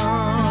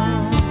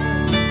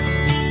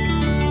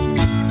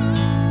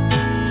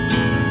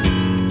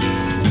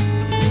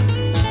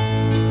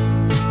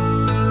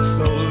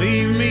 So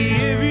leave me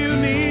if you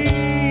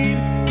need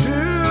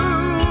to,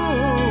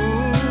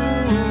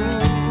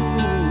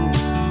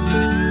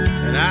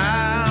 and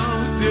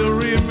I'll still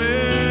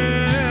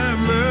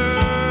remember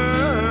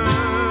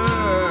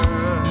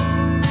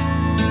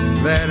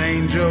that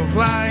angel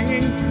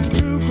flying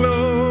too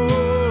close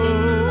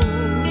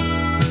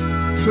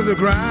to the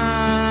ground.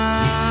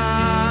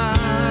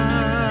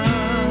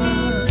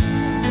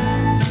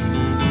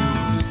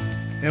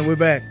 And we're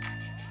back.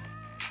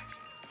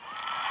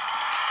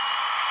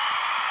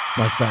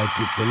 My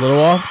sidekick's a little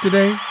off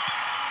today,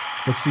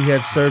 but she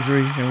had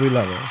surgery and we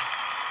love her.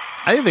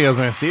 I didn't think I was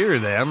going to see her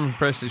today. I'm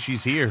impressed that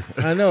she's here.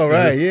 I know,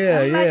 right? Yeah,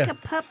 I'm yeah. like a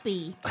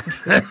puppy.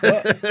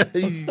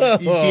 You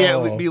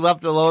can't be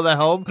left alone at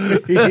home?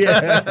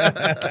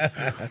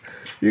 Yeah.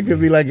 You could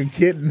be like a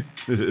kitten.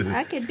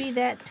 I could be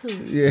that too.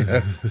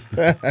 Yeah.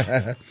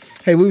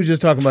 Hey, we were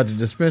just talking about the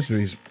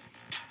dispensaries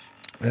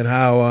and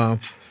how,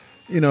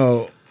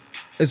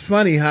 it's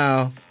funny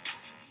how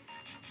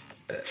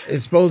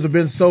it's supposed to have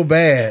been so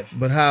bad,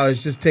 but how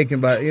it's just taken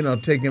by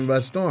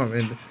storm.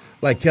 And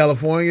like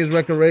California's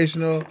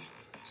recreational,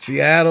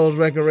 Seattle's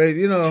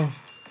recreational,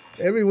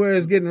 everywhere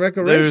is getting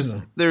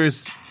recreational.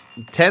 There's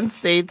 10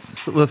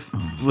 states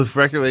with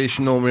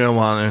recreational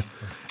marijuana,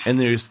 and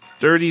there's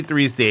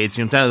 33 states,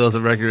 10 of those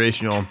are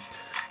recreational,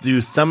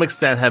 to some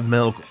extent have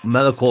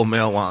medical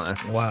marijuana.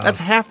 Wow. That's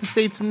half the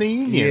states in the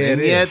union. Yeah,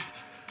 and yet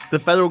the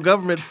federal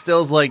government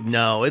still's like,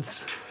 no,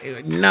 it's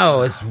a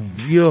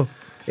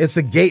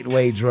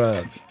gateway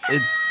drug.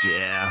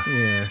 Yeah.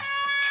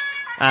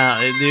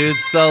 Dude,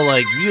 it's so,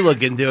 like, if you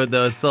look into it,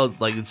 though, it's so,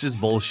 like, it's just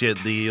bullshit.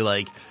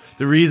 The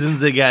reasons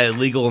they got it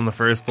legal in the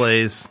first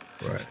place,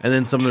 right? And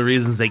then some of the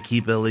reasons they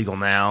keep it illegal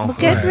now. Well,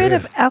 get rid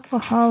of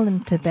alcohol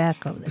and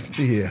tobacco.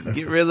 Yeah.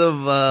 Get rid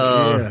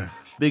of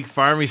big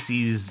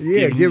pharmacies.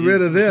 Yeah, get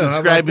rid of them.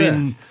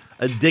 Prescribing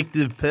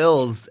addictive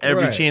pills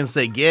every chance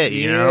they get,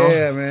 you know?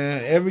 Yeah,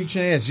 man. Every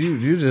chance.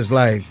 You just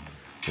like,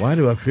 why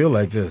do I feel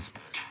like this?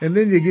 And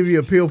then they give you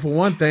a pill for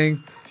one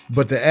thing,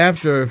 but the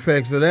after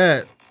effects of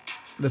that,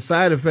 the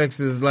side effects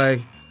is like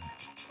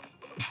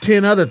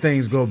 10 other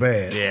things go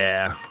bad.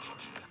 Yeah.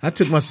 I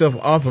took myself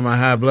off of my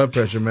high blood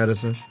pressure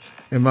medicine,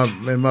 and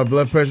my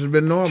blood pressure's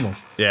been normal.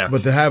 Yeah.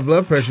 But the high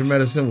blood pressure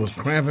medicine was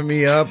cramping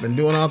me up and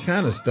doing all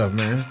kind of stuff,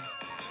 man.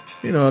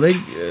 And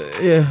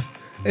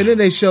then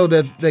they showed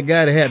that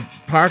guy that had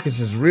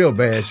Parkinson's real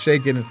bad,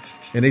 shaking,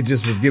 and they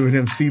just was giving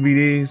him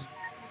CBDs.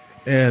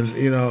 And,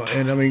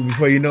 I mean,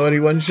 before you know it, he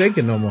wasn't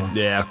shaking no more.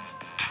 Yeah.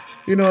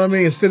 You know what I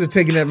mean? Instead of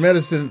taking that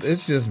medicine,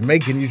 it's just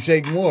making you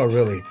shake more,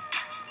 really.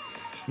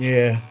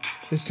 Yeah.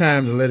 It's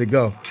time to let it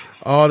go.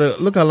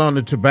 Look how long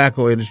the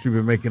tobacco industry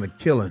been making a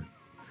killing.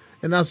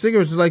 And now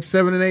cigarettes is like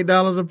 $7 and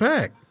 $8 a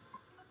pack.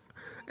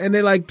 And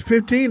they're like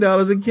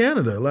 $15 in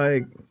Canada.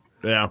 Like,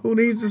 yeah, who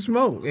needs to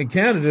smoke? In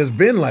Canada, it's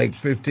been like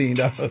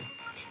 $15.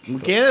 In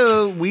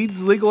Canada,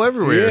 weed's legal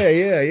everywhere.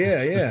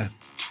 Yeah.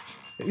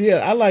 Yeah,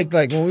 I like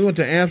when we went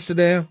to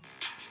Amsterdam.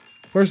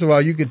 First of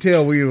all, you could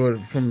tell we were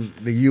from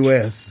the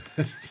U.S.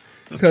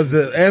 Because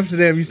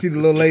Amsterdam, you see the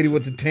little lady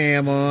with the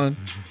tam on,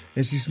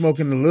 and she's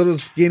smoking the little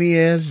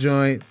skinny-ass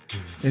joint,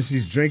 and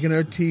she's drinking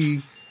her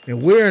tea,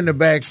 and we're in the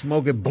back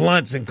smoking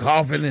blunts and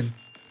coughing, and,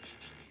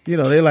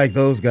 they like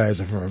those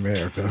guys are from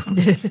America.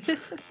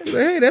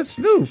 Hey, that's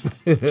Snoop.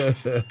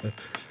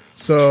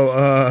 So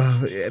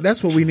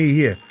that's what we need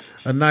here.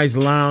 A nice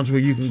lounge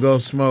where you can go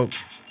smoke.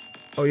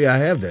 Oh, yeah, I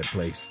have that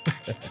place.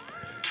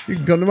 You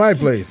can come to my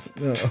place.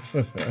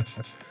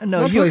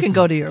 No, you can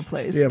go to your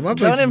place. Yeah, my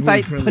place. Don't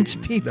invite a bunch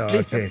of people to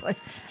your place.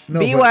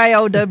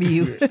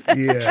 BYOW.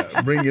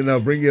 Yeah,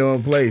 bring your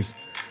own place.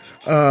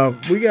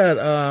 We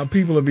got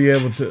people to be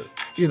able to,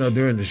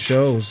 during the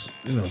shows,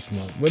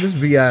 smoke. But it's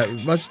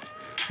VIP.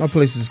 My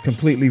place is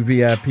completely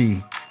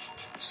VIP.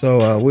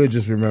 So we'll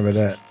just remember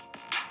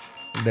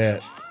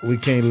that we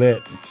can't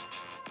let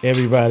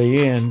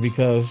everybody in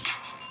because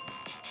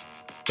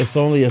it's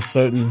only it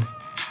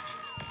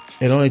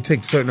only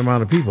takes a certain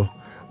amount of people.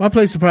 My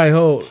place will probably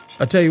hold,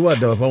 I'll tell you what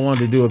though, if I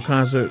wanted to do a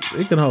concert,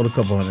 it can hold a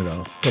couple hundred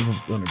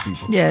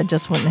people. Yeah, it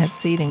just wouldn't have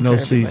seating. No for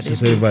seats,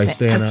 just everybody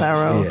stand up.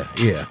 SRO.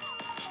 Yeah.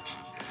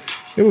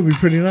 It would be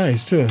pretty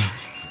nice too.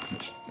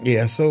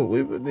 Yeah, so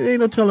there ain't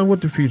no telling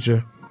what the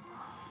future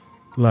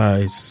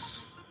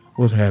lies,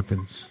 what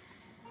happens.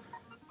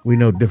 We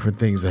know different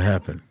things that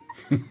happen.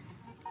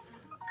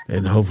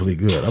 And hopefully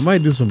good. I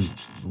might do some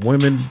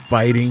women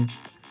fighting,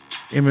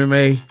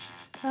 MMA,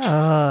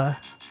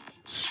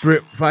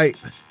 strip fight.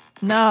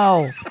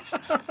 No.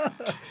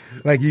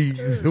 Like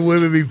the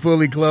women be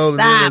fully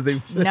clothed. Stop.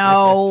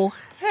 No.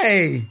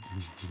 Hey.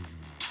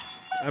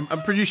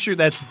 I'm pretty sure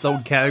that's its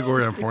own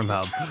category on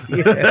Pornhub.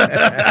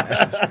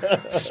 Yeah.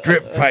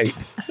 Strip fight.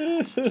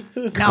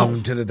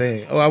 Come to the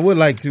thing. Oh, I would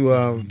like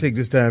to take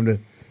this time to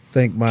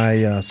thank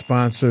my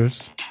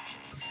sponsors.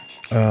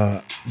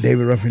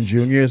 David Ruffin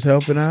Jr. is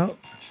helping out.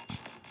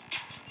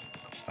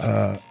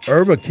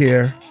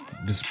 Herbacare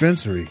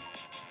Dispensary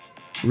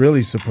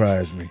really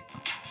surprised me.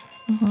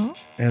 Mm-hmm.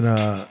 And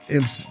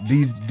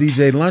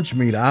DJ Lunch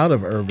Meat out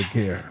of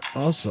Herbacare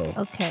also.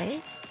 Okay.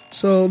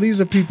 So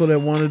these are people that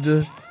wanted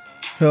to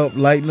help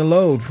lighten the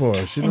load for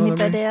us. You know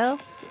Anybody what I mean?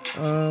 else?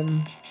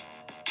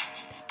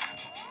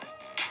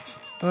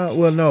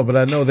 Well, no, but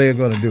I know they're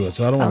going to do it,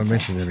 so I don't want to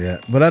mention them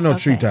yet. But I know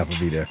Treetop will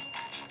be there.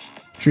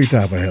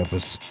 Treetop will help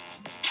us.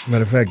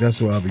 Matter of fact, that's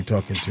who I'll be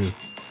talking to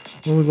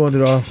when we're going to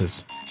the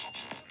office.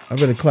 I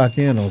better clock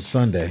in on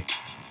Sunday.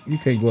 You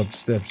can't go up the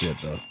steps yet,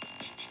 though.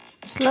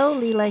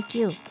 Slowly, like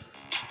you.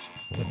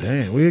 Well,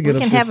 damn. We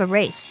can have a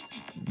race.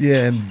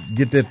 Yeah, and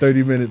get that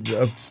 30 minutes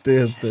up the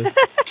stairs.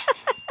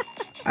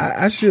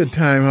 I should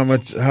time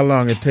how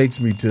long it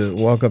takes me to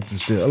walk up the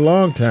stairs. A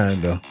long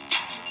time, though.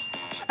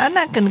 I'm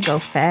not going to go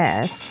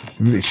fast.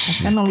 I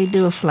can only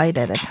do a flight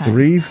at a time.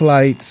 3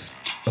 flights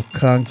of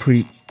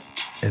concrete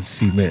and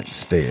cement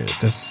stairs.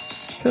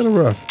 That's kind of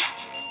rough.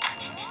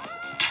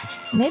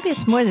 Maybe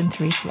it's more than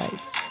 3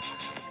 flights.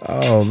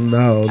 Oh,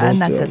 no. I'm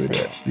not going to to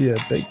say that. Yeah,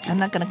 thank you. I'm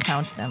not going to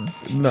count them.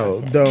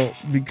 No, don't,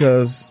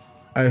 because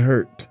I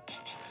hurt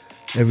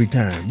every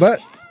time. But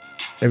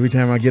every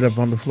time I get up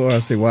on the floor, I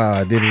say, wow,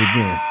 I did it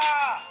again.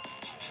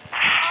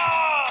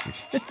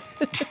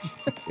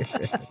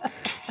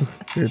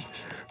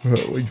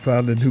 We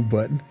found a new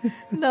button.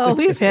 No,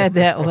 we've had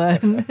that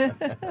one.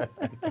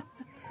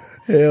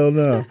 Hell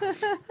no.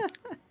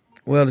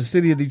 Well, the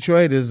city of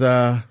Detroit is,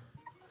 man,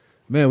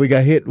 we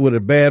got hit with a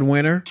bad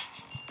winter.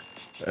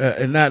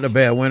 And not a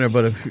bad winter,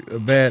 but a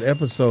bad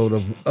episode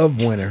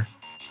of winter.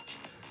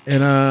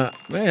 And,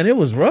 man, it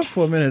was rough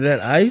for a minute, that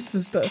ice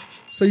and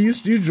stuff. So you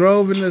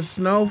drove in the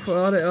snow for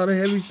all the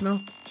heavy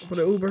snow for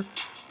the Uber?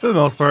 For the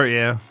most part,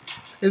 yeah.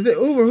 Is it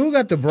Uber? Who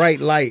got the bright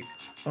light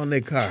on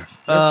their car?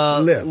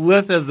 Lyft.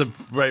 Lyft has a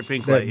bright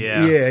pink light,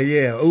 yeah.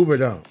 Yeah. Uber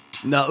don't.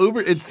 No, Uber,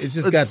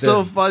 it's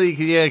so funny,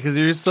 because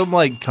there's some,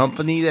 like,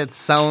 company that's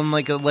selling,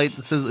 like, a light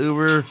that says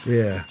Uber.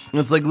 Yeah. And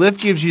it's like, Lyft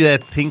gives you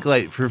that pink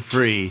light for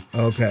free.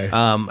 Okay.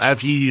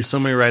 After you use so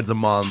many rides a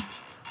month,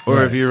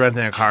 or if you're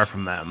renting a car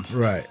from them.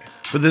 Right.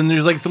 But then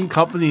there's, like, some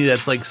company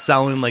that's, like,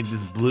 selling, like,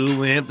 this blue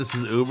lamp that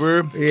says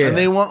Uber. Yeah. And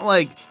they want,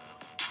 like,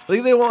 I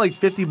think they want, like,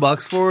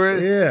 $50 for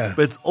it. Yeah.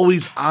 But it's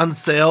always on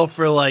sale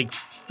for, like,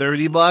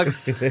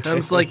 $30. And I'm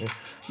just like...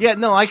 Yeah,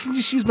 no, I can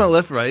just use my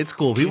Lyft ride. It's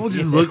cool. People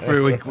just look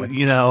for it,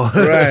 you know.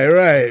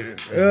 Right.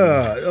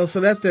 So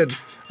that's that.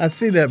 I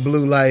see that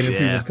blue light in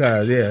people's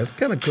cars. Yeah, it's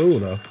kind of cool,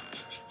 though.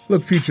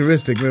 Look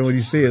futuristic, man, when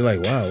you see it.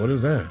 Like, wow, what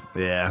is that?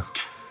 Yeah.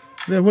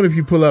 Then what if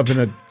you pull up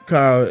in a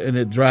car and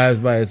it drives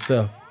by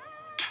itself?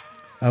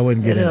 I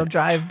wouldn't get in It'll it.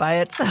 drive by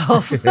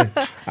itself.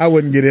 I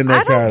wouldn't get in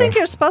that car. I don't think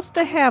you're supposed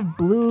to have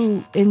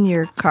blue in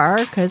your car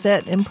because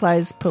that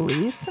implies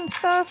police and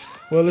stuff.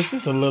 Well, it's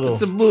just a little...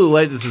 It's a blue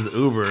light that says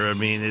Uber. I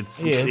mean,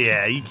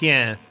 yeah, you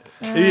can't...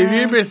 If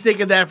you're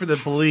mistaking that for the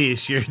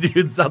police, you're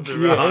doing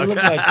something wrong. Yeah, it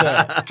looks like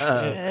that.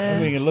 I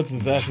mean, it looks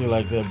exactly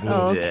like that blue.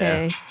 Oh,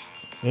 okay.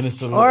 Yeah. And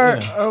it's a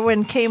or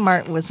when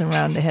Kmart was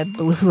around, they had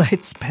blue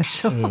light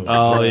special.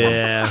 Oh,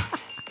 yeah.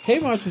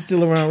 Kmart's is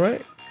still around,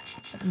 right?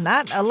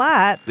 Not a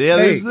lot. Yeah,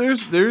 there's one.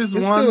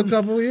 Still a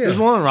couple, yeah. There's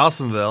one in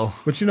Rawsonville.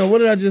 But you know, what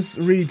did I just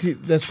read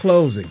that's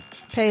closing?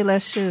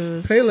 Payless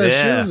Shoes. Payless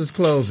Shoes is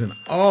closing.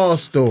 All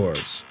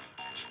stores.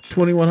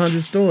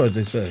 2,100 stores,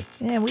 they say.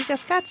 Yeah, we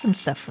just got some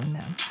stuff from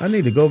them. I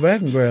need to go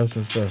back and grab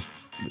some stuff.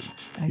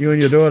 You and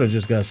your daughter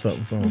just got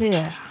something from them.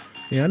 Yeah.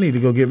 Yeah, I need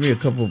to go get me a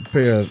couple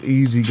pair of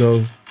Easy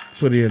Go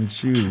put in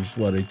shoes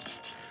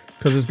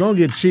because it's going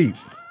to get cheap.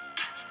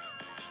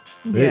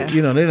 Yeah.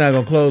 They're not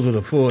going to close with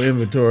a full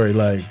inventory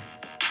like.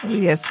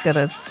 We just got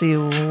to see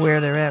where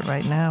they're at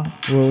right now.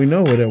 Well, we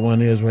know where that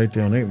one is right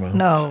there on 8 Mile.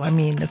 No, I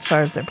mean, as far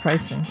as their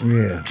pricing.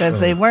 Yeah. Because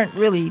they weren't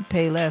really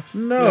pay less.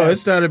 No, it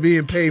started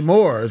being pay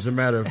more, as a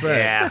matter of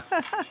fact.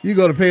 Yeah. You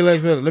go to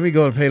Payless, let me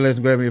go to Payless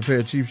and grab me a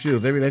pair of cheap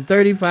shoes. They be like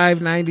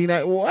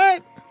 $35.99.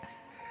 What?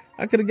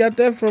 I could have got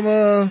that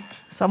from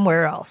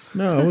somewhere else.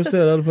 No, what's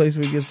that other place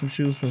we get some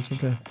shoes from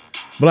sometime?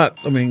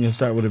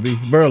 Start with a B.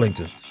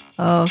 Burlington's.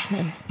 Oh,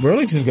 okay.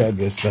 Burlington's got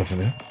good stuff in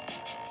there.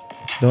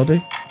 Don't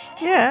they?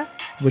 Yeah.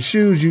 But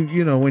shoes,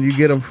 you know, when you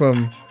get them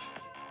from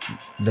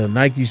the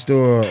Nike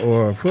store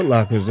or Foot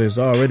Lockers, there's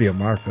already a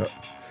markup.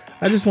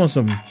 I just want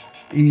some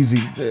easy.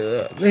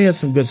 They had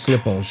some good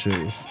slip-on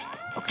shoes.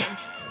 Okay.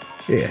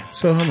 Yeah,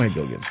 so I might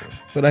go get some.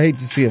 But I hate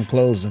to see them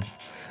closing.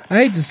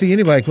 I hate to see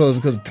anybody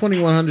closing because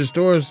 2,100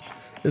 stores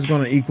is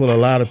going to equal a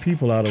lot of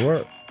people out of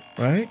work,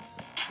 right?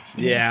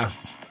 Yeah.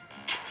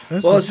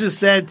 It's just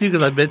sad, too,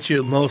 because I bet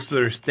you most of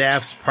their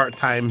staff's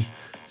part-time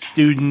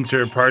students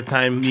or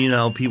part-time,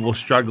 people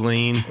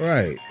struggling.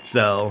 Right.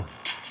 So.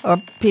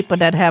 Or people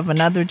that have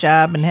another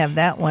job and have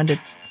that one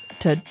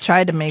to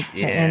try to make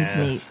the ends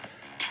meet.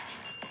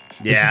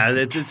 Yeah,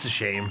 it's a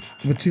shame.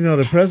 But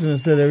the president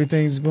said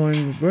everything's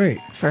going great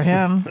for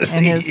him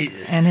and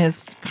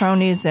his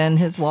cronies and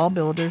his wall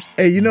builders.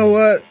 Hey, you know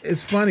what?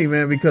 It's funny,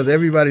 man, because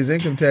everybody's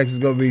income tax is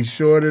going to be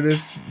shorter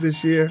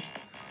this year,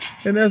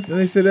 and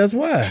they said that's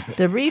why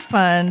the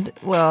refund.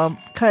 Well,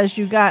 because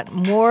you got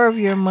more of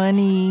your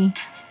money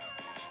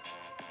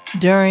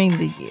during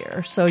the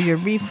year, so your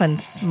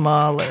refund's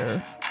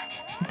smaller.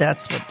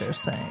 That's what they're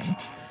saying.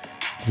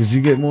 Did you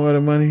get more of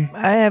the money?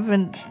 I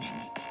haven't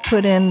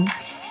put in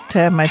to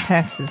have my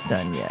taxes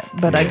done yet,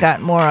 but I got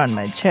more on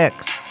my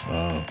checks.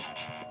 Oh.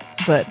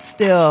 But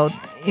still,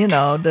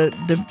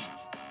 the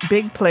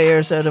big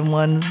players are the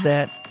ones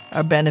that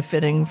are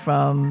benefiting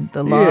from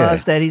the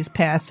laws that he's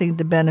passing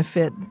to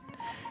benefit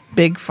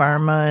big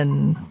pharma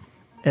and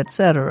et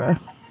cetera.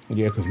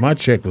 Yeah, because my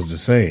check was the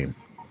same.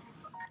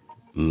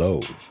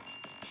 Low.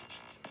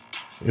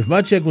 If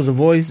my check was a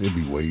voice, it'd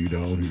be way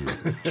down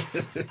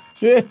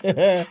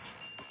here.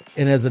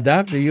 And as a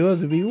doctor,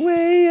 yours would be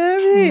way up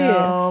here.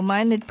 No,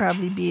 mine would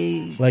probably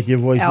be like your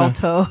voice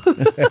alto.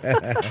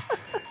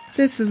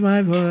 This is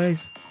my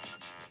voice.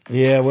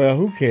 Yeah, well,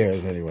 who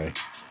cares anyway?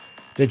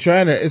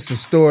 It's a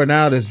store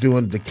now that's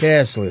doing the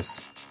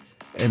cashless,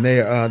 and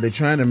they're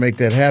trying to make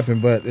that happen,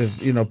 but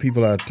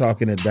people are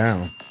talking it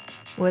down.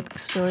 What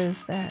store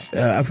is that?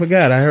 I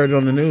forgot. I heard it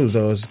on the news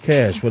though. It's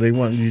cash, where they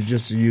want you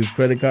just to use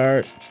credit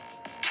card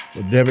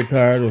or debit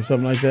card or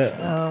something like that.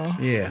 Oh,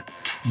 yeah.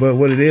 But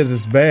what it is,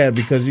 it's bad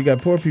because you got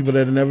poor people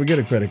that never get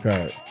a credit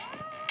card.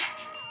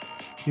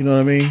 You know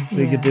what I mean?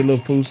 They get their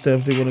little food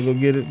stamps. They want to go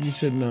get it. You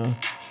shouldn't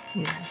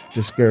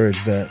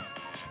discourage that.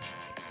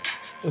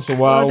 It's a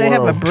wild world. They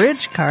have a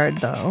bridge card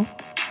though,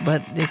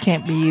 but it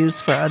can't be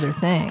used for other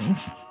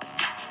things.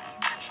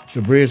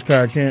 The Bridge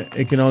card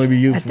can only be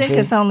used I for think food?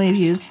 it's only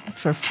used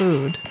for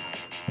food.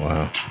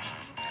 Wow.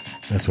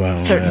 That's why I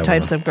don't Certain have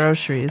types one. of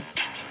groceries.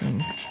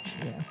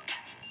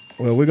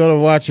 Well, we're going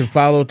to watch and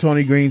follow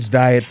Tony Green's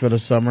diet for the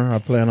summer. I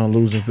plan on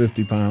losing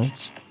 50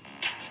 pounds.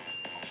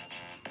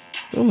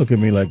 Don't look at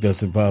me like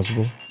that's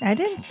impossible. I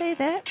didn't say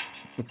that.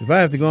 If I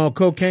have to go on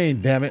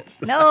cocaine, damn it.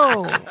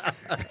 No.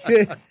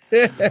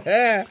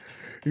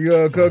 You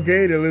go on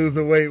cocaine to lose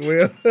the weight,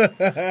 Will.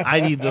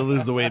 I need to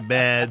lose the weight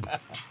bad.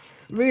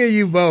 Me and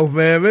you both,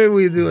 man. Maybe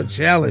we do a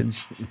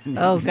challenge.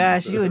 Oh,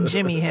 gosh, you and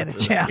Jimmy had a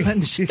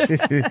challenge. Yeah,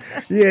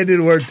 it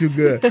didn't work too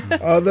good.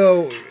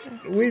 Although,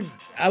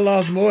 I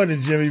lost more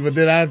than Jimmy, but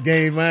then I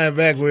gained mine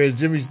back, whereas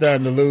Jimmy's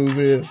starting to lose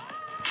his.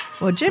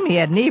 Well, Jimmy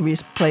had knee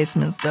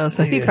replacements, though,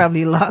 so he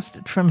probably lost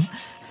it from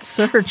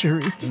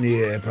surgery.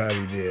 Yeah,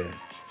 probably did.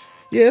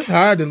 Yeah, it's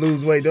hard to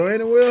lose weight, though,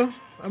 ain't it, Will?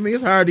 I mean,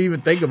 it's hard to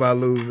even think about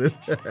losing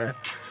it.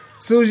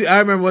 I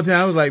remember one time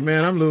I was like,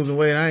 man, I'm losing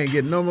weight. I ain't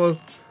getting no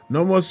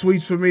more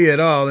sweets for me at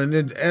all. And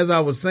then as I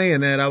was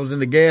saying that, I was in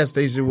the gas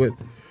station with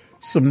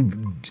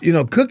some,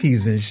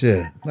 cookies and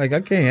shit. Like,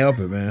 I can't help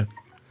it, man.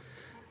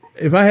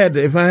 If I had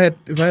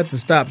to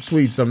stop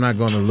sweets, I'm not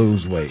going to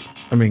lose weight.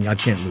 I mean, I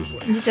can't lose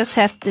weight. You just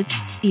have to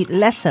eat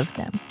less of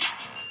them.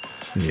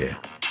 Yeah.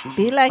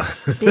 Be like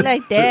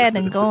Dad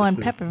and go on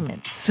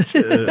peppermints.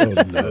 Oh,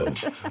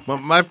 no.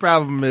 My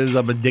problem is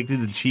I'm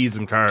addicted to cheese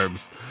and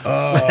carbs.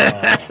 Oh,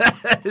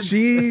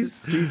 cheese?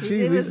 See, cheese.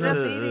 He was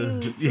just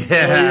eating. Yeah.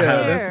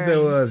 That's what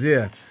that was.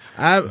 Yeah,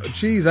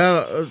 cheese.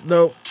 I don't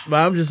know, but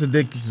I'm just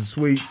addicted to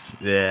sweets.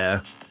 Yeah.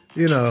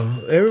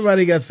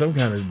 Everybody got some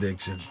kind of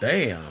addiction.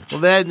 Damn.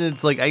 Well, then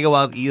it's like I go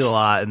out to eat a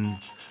lot, and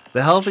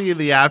the healthier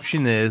the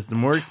option is, the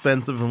more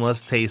expensive and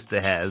less taste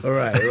it has.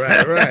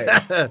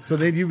 Right. So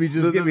then you be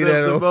just give me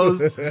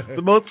that.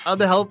 The most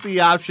unhealthy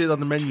option on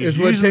the menu is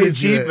usually the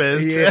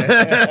cheapest.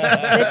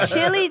 The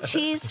chili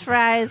cheese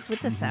fries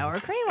with the sour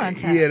cream on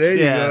top. Yeah, there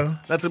you go.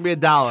 That's gonna be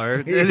 $1.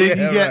 And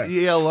then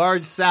you get a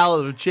large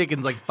salad of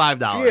chicken's like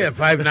 $5. Yeah,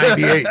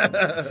 $5.98,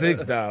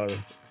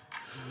 $6.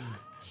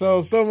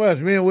 So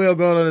much. Me and Will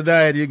going on a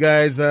diet. You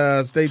guys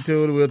stay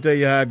tuned. We'll tell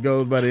you how it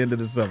goes by the end of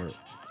the summer.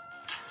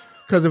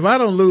 Because if I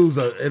don't lose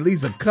at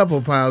least a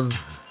couple pounds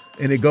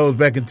and it goes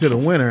back into the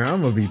winter,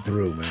 I'm going to be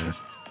through, man.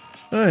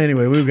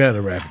 Anyway, we've got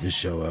to wrap this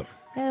show up.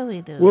 Yeah,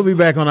 we do. We'll be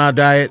back on our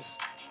diets.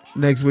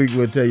 Next week,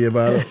 we'll tell you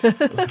about it.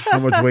 How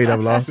much weight I've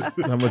lost,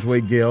 how much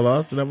weight Gail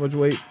lost, and how much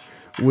weight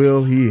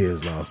Will he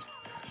is lost.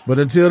 But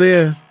until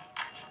then,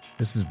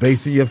 this is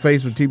Bass in Your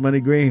Face with T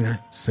Money Green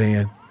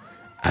saying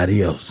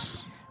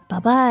adios.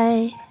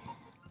 Bye-bye.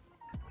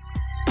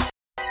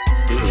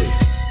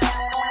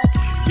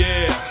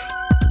 Yeah.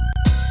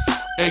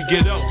 And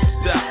get on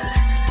style.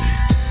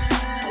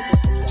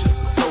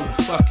 Just so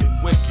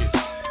fucking wicked.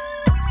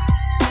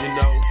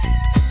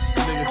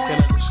 Niggas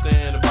can't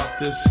understand about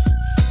this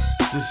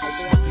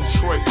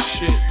Detroit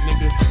shit,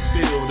 nigga.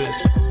 Feel this.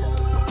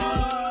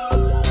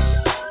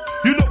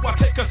 I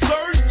take a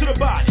surge to the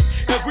body.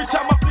 Every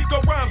time I think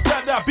of rhymes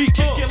that I be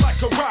kicking like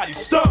karate.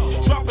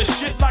 Stone, dropping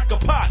shit like a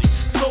potty.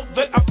 So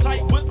that I'm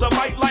tight with the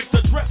mic like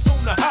the dress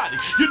on the hottie.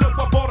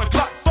 I bought a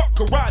Glock, fuck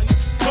karate.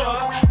 Cause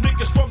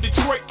niggas from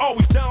Detroit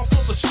always down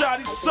for the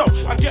shotty. So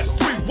I guess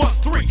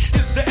 313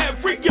 is the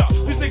area.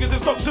 These niggas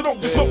is folks that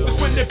don't get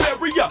smoked when they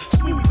bury ya.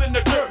 Smooth in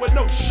the dirt with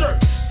no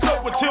shirt. So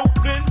until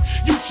then,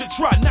 you should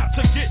try not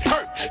to get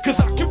hurt.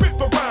 Cause I can rip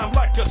a rhyme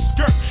like a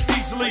skirt.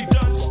 Easily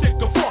done, stick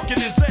a fork in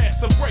his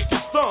ass and break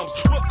his thumbs.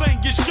 One thing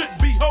you should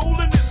be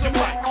holding is a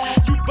mic.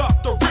 You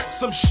bout to rip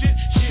some shit,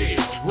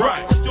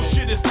 right. Your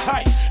shit is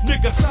tight,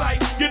 nigga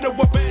sight. I'm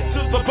bad to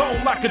the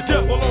bone like a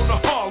devil on a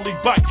Harley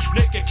bike.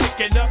 Nigga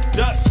kicking up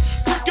dust.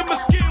 Freaking my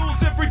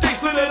skills every day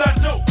so that I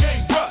don't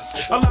gang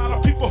rust. A lot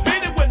of people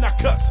hate it when I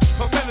cuss.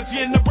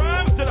 Profanity in the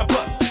rhymes that I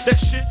bust. That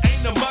shit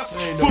ain't a must.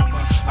 Fool,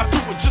 I do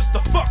it just to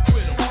fuck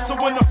with them. So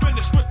when I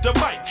finish with the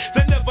mic,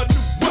 they never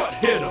knew what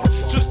hit them.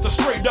 Just a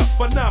straight up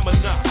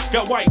phenomenon.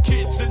 Got white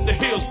kids in the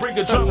hills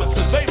bringing drama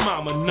to they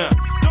mama now.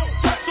 Don't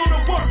flex on the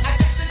worst. I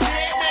got the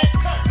dead man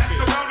cut. That's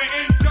around and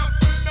end up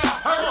in the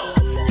hearse.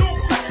 Don't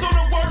flex on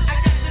the worst. I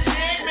got the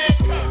dead man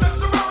cut.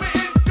 That's around and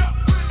end up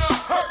in the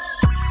hearse.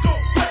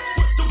 Don't flex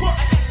with the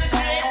worst. I got the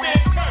dead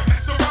man cut.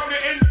 That's around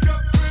and end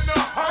up in the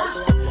hearse.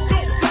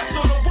 Don't flex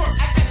on the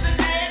worst. I got the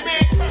dead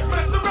man cut.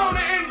 That's around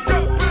and end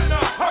up in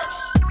the hearse.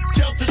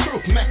 Tell the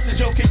truth, master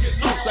Joe can get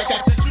loose. I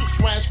got the juice,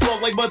 rhymes flow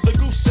like Mother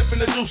Goose, sipping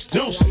the deuce.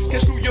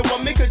 Can't screw your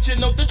woman, cause you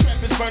know the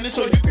trap is burning.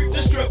 So you creep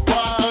the strip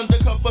bar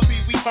undercover, Pee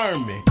Wee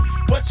Herman.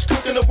 What's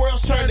cooking, the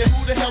world's turning? Who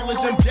the hell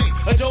is MJ?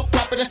 A dope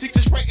rapper that seeks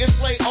to spray and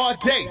slay all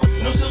day.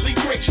 No silly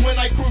tricks when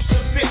I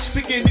crucifix.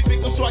 Pick any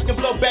victim so I can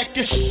blow back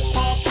your shit.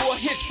 Hardcore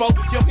hits, folk.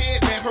 Your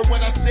head, man, heard what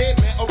I said,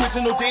 man.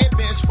 Original dead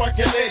man, spark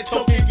your lead,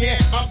 talk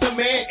again. I'm the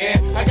man, and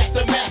I got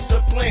the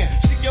master plan.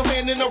 Stick your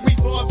hand in a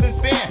revolving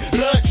fan.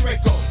 Blood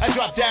trickle. I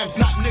drop dimes,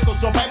 not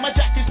nickels. Don't bite my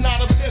jacket's not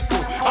a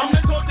pickle. I'm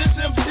the coldest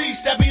MC,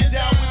 stabbing you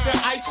down with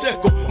an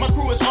icicle. My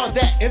crew is all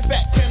that. In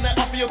fact, can I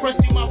offer your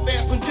crusty my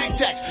fast some Tic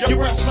Tacs? Your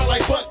breath smell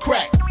like butt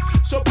crack.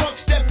 So punk,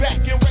 step back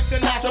and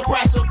recognize,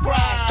 surprise,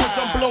 cause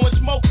I'm blowing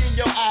smoke in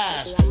your eyes.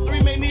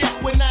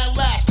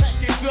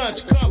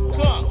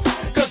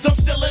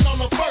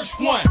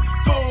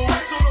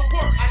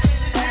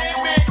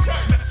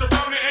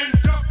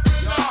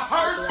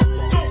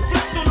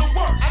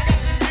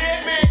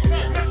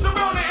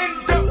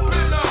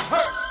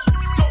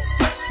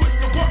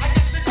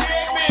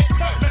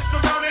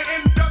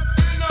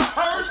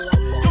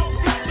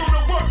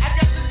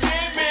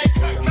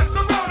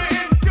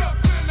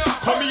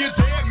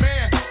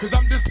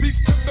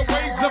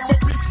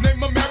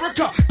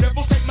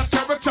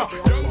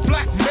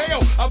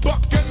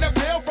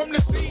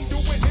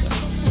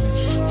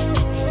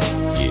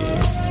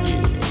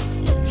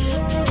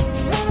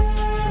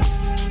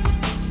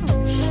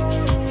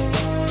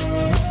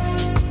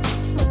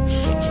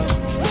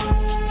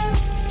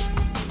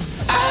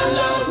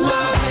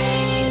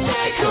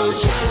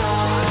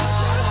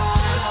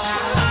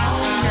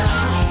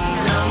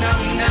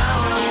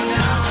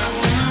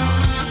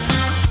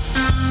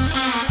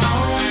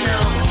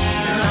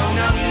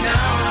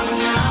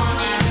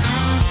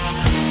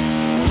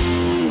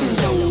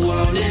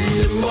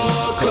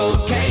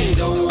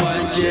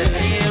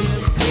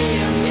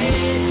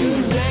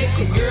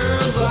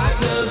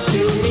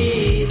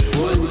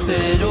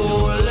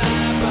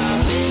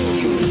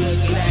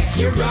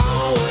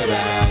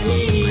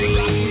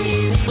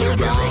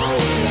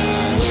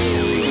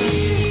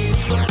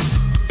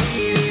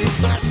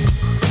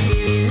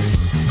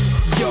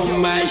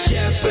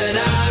 shepherd,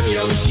 I'm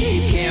your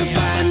sheep. Can't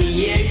find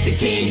the exit,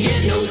 can't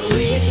get no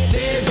sleep.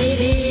 There's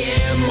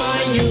EDM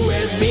on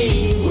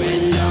USB.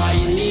 When all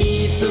you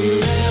need some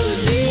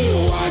melody,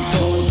 walk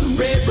towards the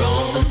Red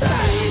Room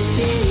Society.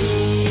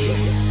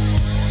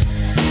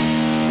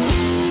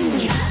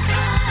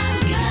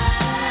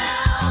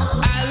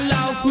 I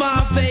lost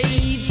my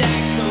faith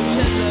at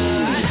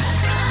Coachella.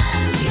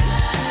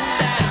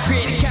 That's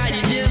credit card,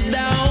 you just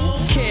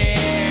don't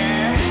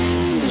care.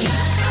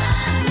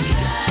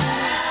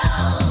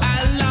 I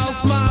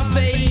lost my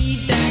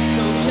faith at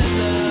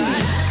Coachella.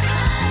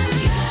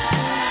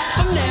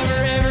 I'm never,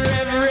 ever,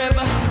 ever,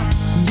 ever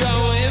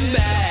going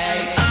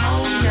back.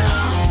 Oh no,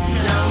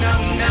 no, no,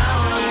 no,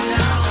 no.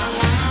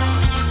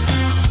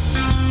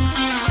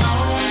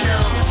 Oh no,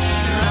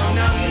 no,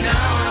 no, no,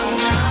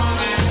 no.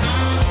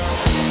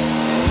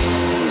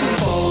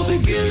 For the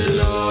good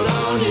Lord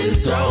on his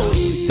throne,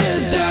 he said,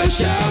 thou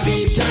shalt be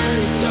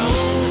turned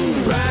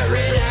stone. Bright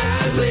red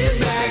eyes lit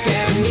back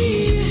at me.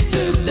 He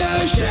said,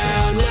 thou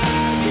shalt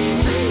not be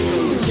free.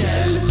 Oh,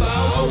 jealous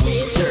for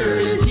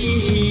eternity.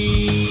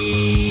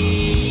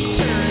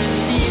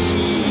 Eternity.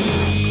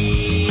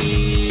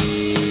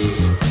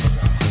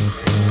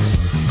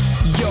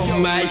 You're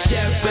my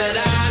shepherd,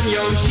 I'm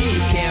your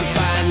sheep. Can't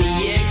find the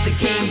exit,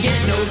 can't get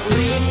no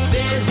sleep.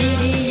 There's